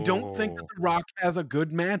Rock. I don't think that The Rock has a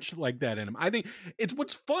good match like that in him. I think it's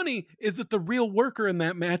what's funny is that the real worker in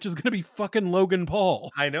that match is going to be fucking Logan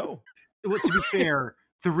Paul. I know. Well, to be fair,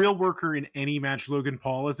 the real worker in any match Logan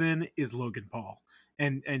Paul is in is Logan Paul,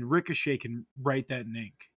 and Ricochet can write that in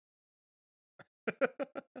ink.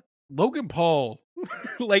 Logan Paul,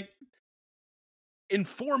 like in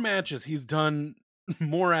 4 matches, he's done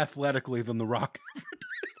more athletically than The Rock ever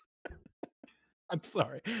did. I'm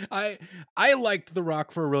sorry. I liked The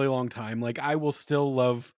Rock for a really long time. Like, I will still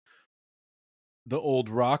love the old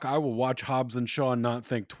Rock. I will watch Hobbs and Shaw and not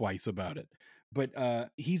think twice about it. But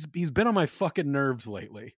he's been on my fucking nerves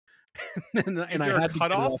lately. and I had to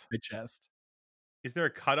get it off my chest. Is there a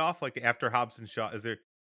cutoff like after Hobbs and Shaw? Is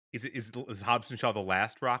Hobbs and Shaw the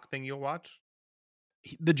last Rock thing you'll watch?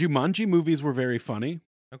 The Jumanji movies were very funny.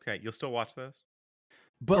 Okay, you'll still watch those?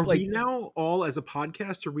 But are we now all, as a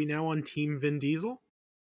podcast, are we now on Team Vin Diesel?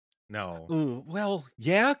 No. Well,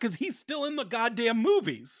 yeah, because he's still in the goddamn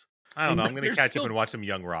movies. I don't know. I'm going to catch up and watch some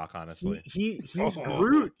Young Rock, honestly. He's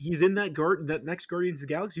Groot. He's in that next Guardians of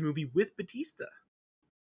the Galaxy movie with Batista.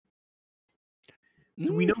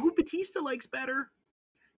 So we know who Batista likes better.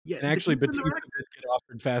 Yeah, and actually, Batista did get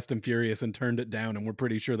offered Fast and Furious and turned it down, and we're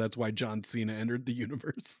pretty sure that's why John Cena entered the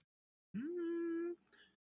universe.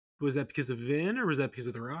 Was that because of Vin, or was that because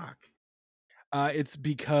of The Rock? It's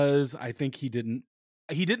because I think he didn't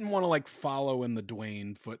want to like follow in the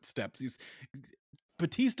Dwayne footsteps.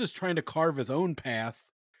 Batista's trying to carve his own path,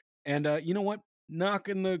 and you know what? Knock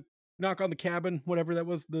on the cabin, whatever that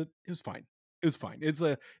was. It was fine. It was fine. It's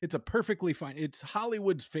a perfectly fine. It's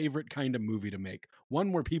Hollywood's favorite kind of movie to make.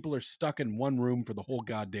 One where people are stuck in one room for the whole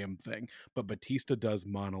goddamn thing. But Batista does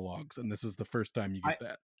monologues, and this is the first time you get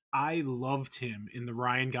that. I loved him in the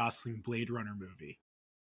Ryan Gosling Blade Runner movie.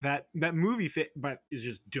 That movie but is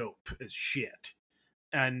just dope as shit.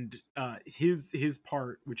 And his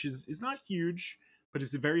part, which is not huge, but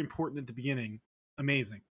is very important at the beginning,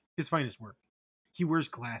 amazing. His finest work. He wears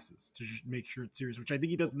glasses to just make sure it's serious, which I think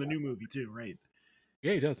he does in the new movie too, right?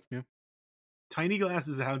 Yeah, he does. Yeah. Tiny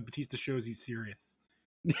glasses is how Batista shows he's serious.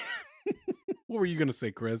 What were you gonna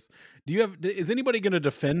say, Chris? Is anybody gonna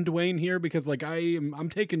defend Dwayne here? Because like I'm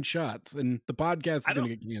taking shots, and the podcast is gonna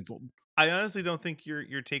get canceled. I honestly don't think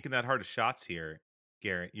you're taking that hard of shots here,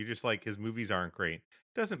 Garrett. You're just like, his movies aren't great.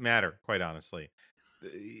 Doesn't matter, quite honestly.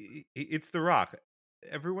 It's The Rock.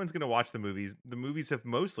 Everyone's gonna watch the movies. The movies have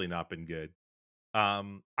mostly not been good.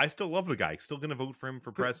 I still love the guy. Still gonna vote for him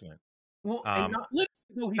for president. Well,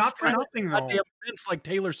 not for nothing though. Events like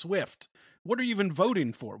Taylor Swift. What are you even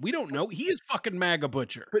voting for? We don't know. He is fucking MAGA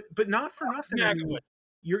butcher. But not for nothing. I mean,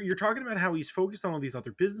 you're talking about how he's focused on all these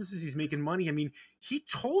other businesses. He's making money. I mean, he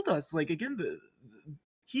told us, like, again,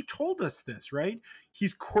 he told us this, right?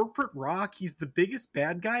 He's corporate Rock. He's the biggest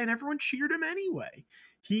bad guy, and everyone cheered him anyway.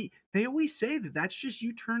 They always say that's just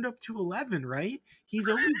you turned up to 11, right? He's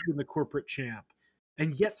always been the corporate champ,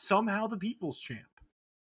 and yet somehow the people's champ.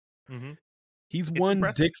 Mm-hmm. He's one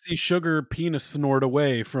impressive Dixie Sugar penis snort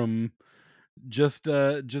away from just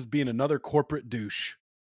being another corporate douche.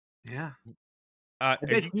 Yeah. I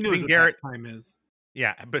bet he knows what Garrett time is.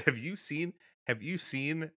 Yeah, but have you seen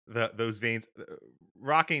those veins?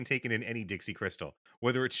 Rock ain't taking in any Dixie Crystal,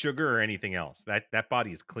 whether it's sugar or anything else. That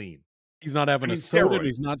body is clean. He's not having a soda.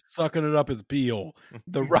 He's not sucking it up his peel.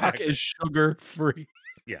 The Rock is sugar free.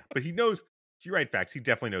 Yeah, but he knows. You're right, Facts. He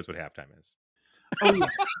definitely knows what halftime is. Oh yeah.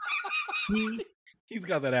 He's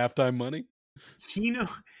got that halftime money. He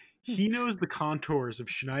knows the contours of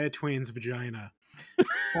Shania Twain's vagina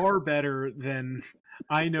far better than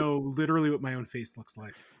I know literally what my own face looks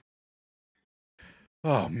like.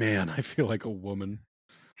 Oh man, I feel like a woman.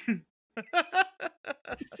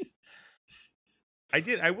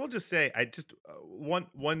 I will just say, I just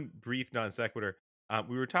one brief non sequitur.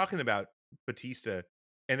 We were talking about Batista,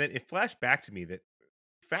 and then it flashed back to me that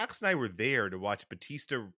Fax and I were there to watch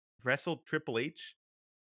Batista wrestle Triple H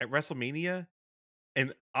at WrestleMania,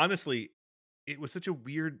 and honestly, it was such a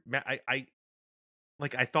weird. I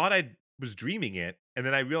thought I was dreaming it, and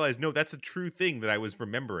then I realized no, that's a true thing that I was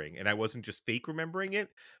remembering, and I wasn't just fake remembering it.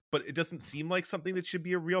 But it doesn't seem like something that should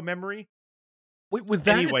be a real memory. Wait, was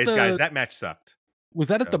that Anyways, guys, that match sucked.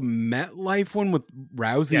 at the MetLife one with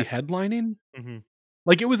Rousey Yes. headlining? Mm-hmm.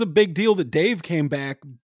 Like, it was a big deal that Dave came back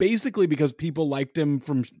basically because people liked him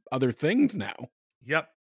from other things now. Yep.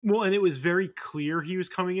 Well, and it was very clear he was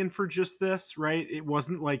coming in for just this, right? It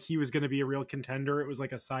wasn't like he was going to be a real contender. It was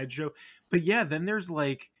like a sideshow. But yeah, then there's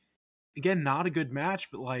like, again, not a good match,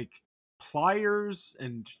 but like pliers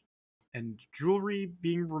and jewelry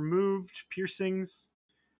being removed, piercings,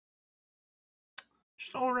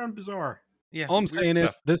 just all around bizarre. Yeah. All I'm saying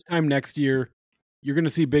is, this time next year, you're going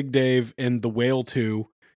to see Big Dave in The Whale 2.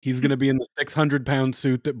 He's going to be in the 600-pound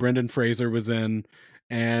suit that Brendan Fraser was in,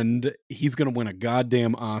 and he's going to win a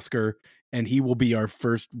goddamn Oscar, and he will be our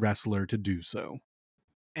first wrestler to do so.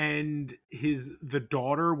 And the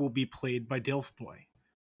daughter will be played by Dilf Boy.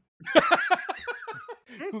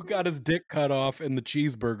 Who got his dick cut off in the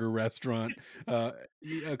cheeseburger restaurant a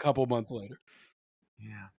couple months later.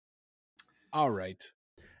 Yeah. All right.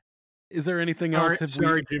 Is there anything else?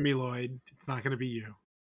 Sorry, Jimmy Lloyd. It's not going to be you.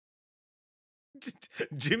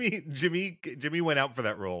 Jimmy went out for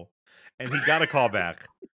that role, and he got a call back,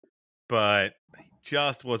 but he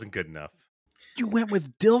just wasn't good enough. You went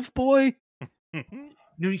with Dilf Boy?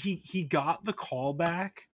 No, he got the call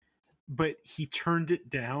back, but he turned it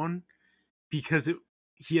down because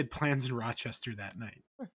he had plans in Rochester that night.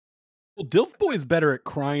 Well, Dilf Boy's better at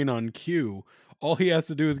crying on cue. All he has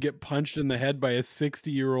to do is get punched in the head by a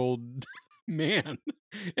 60-year-old man,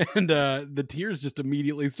 and the tears just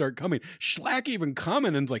immediately start coming. Schlack even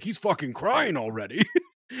comments like, he's fucking crying already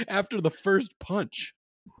after the first punch.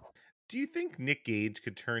 Do you think Nick Gage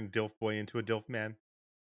could turn Dilf Boy into a Dilf Man?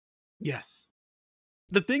 Yes.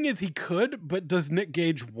 The thing is, he could, but does Nick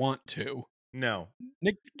Gage want to? No.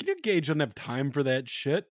 Nick Gage doesn't have time for that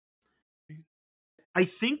shit. I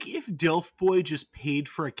think if Dilf Boy just paid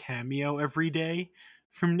for a cameo every day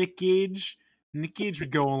from Nick Gage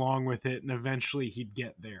would go along with it, and eventually he'd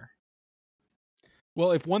get there.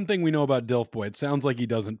 Well, if one thing we know about Dilf Boy, it sounds like he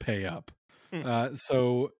doesn't pay up.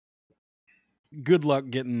 So good luck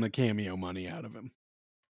getting the cameo money out of him.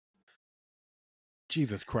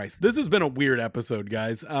 Jesus Christ. This has been a weird episode,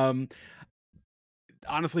 guys.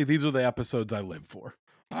 Honestly, these are the episodes I live for.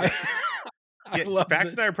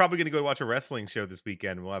 Fax and I are probably going to go watch a wrestling show this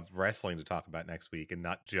weekend. We'll have wrestling to talk about next week, and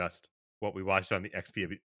not just what we watched on the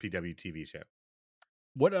XPW TV show.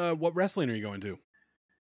 What wrestling are you going to?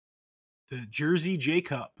 The Jersey J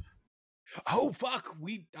Cup. Oh fuck!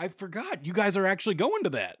 I forgot. You guys are actually going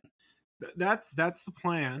to that. That's the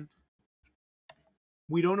plan.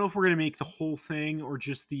 We don't know if we're going to make the whole thing or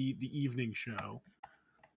just the evening show.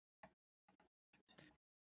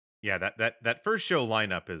 Yeah, that first show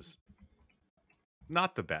lineup is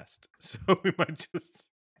not the best, so we might just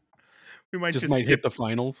hit the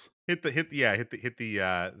finals. Hit the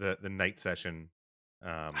night session.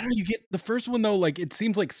 I don't know. You get the first one though. Like, it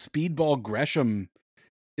seems like Speedball Gresham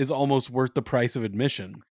is almost worth the price of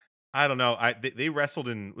admission. I don't know. They wrestled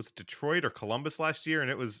in Detroit or Columbus last year, and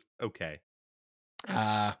it was okay.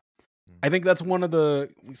 I think that's one of the.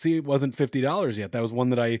 See, it wasn't $50 yet. That was one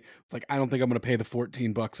that I was like, I don't think I'm going to pay the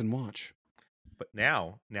 $14 and watch. But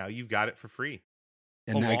now you've got it for free.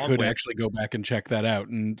 And I could actually go back and check that out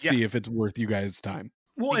and see if it's worth you guys' time.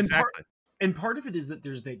 Well, exactly. And part of it is that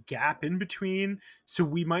there's that gap in between, so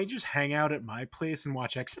we might just hang out at my place and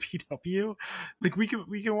watch XPW. Like, we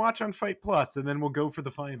can watch on Fight Plus, and then we'll go for the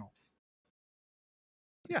finals.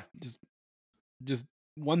 Yeah, just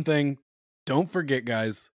one thing. Don't forget,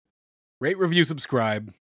 guys. Rate, review,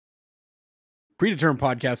 subscribe. Predetermined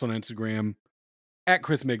Podcast on Instagram. At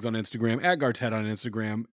Chris Miggs on Instagram, at Gartett on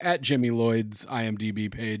Instagram, at Jimmy Lloyd's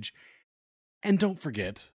IMDb page. And don't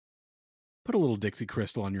forget, put a little Dixie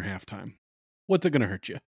Crystal on your halftime. What's it going to hurt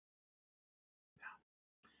you?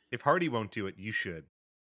 If Hardy won't do it, you should.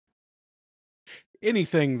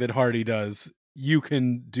 Anything that Hardy does, you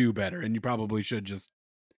can do better, and you probably should just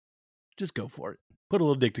go for it. Put a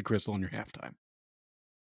little Dixie Crystal on your halftime.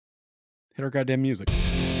 Hit our goddamn music.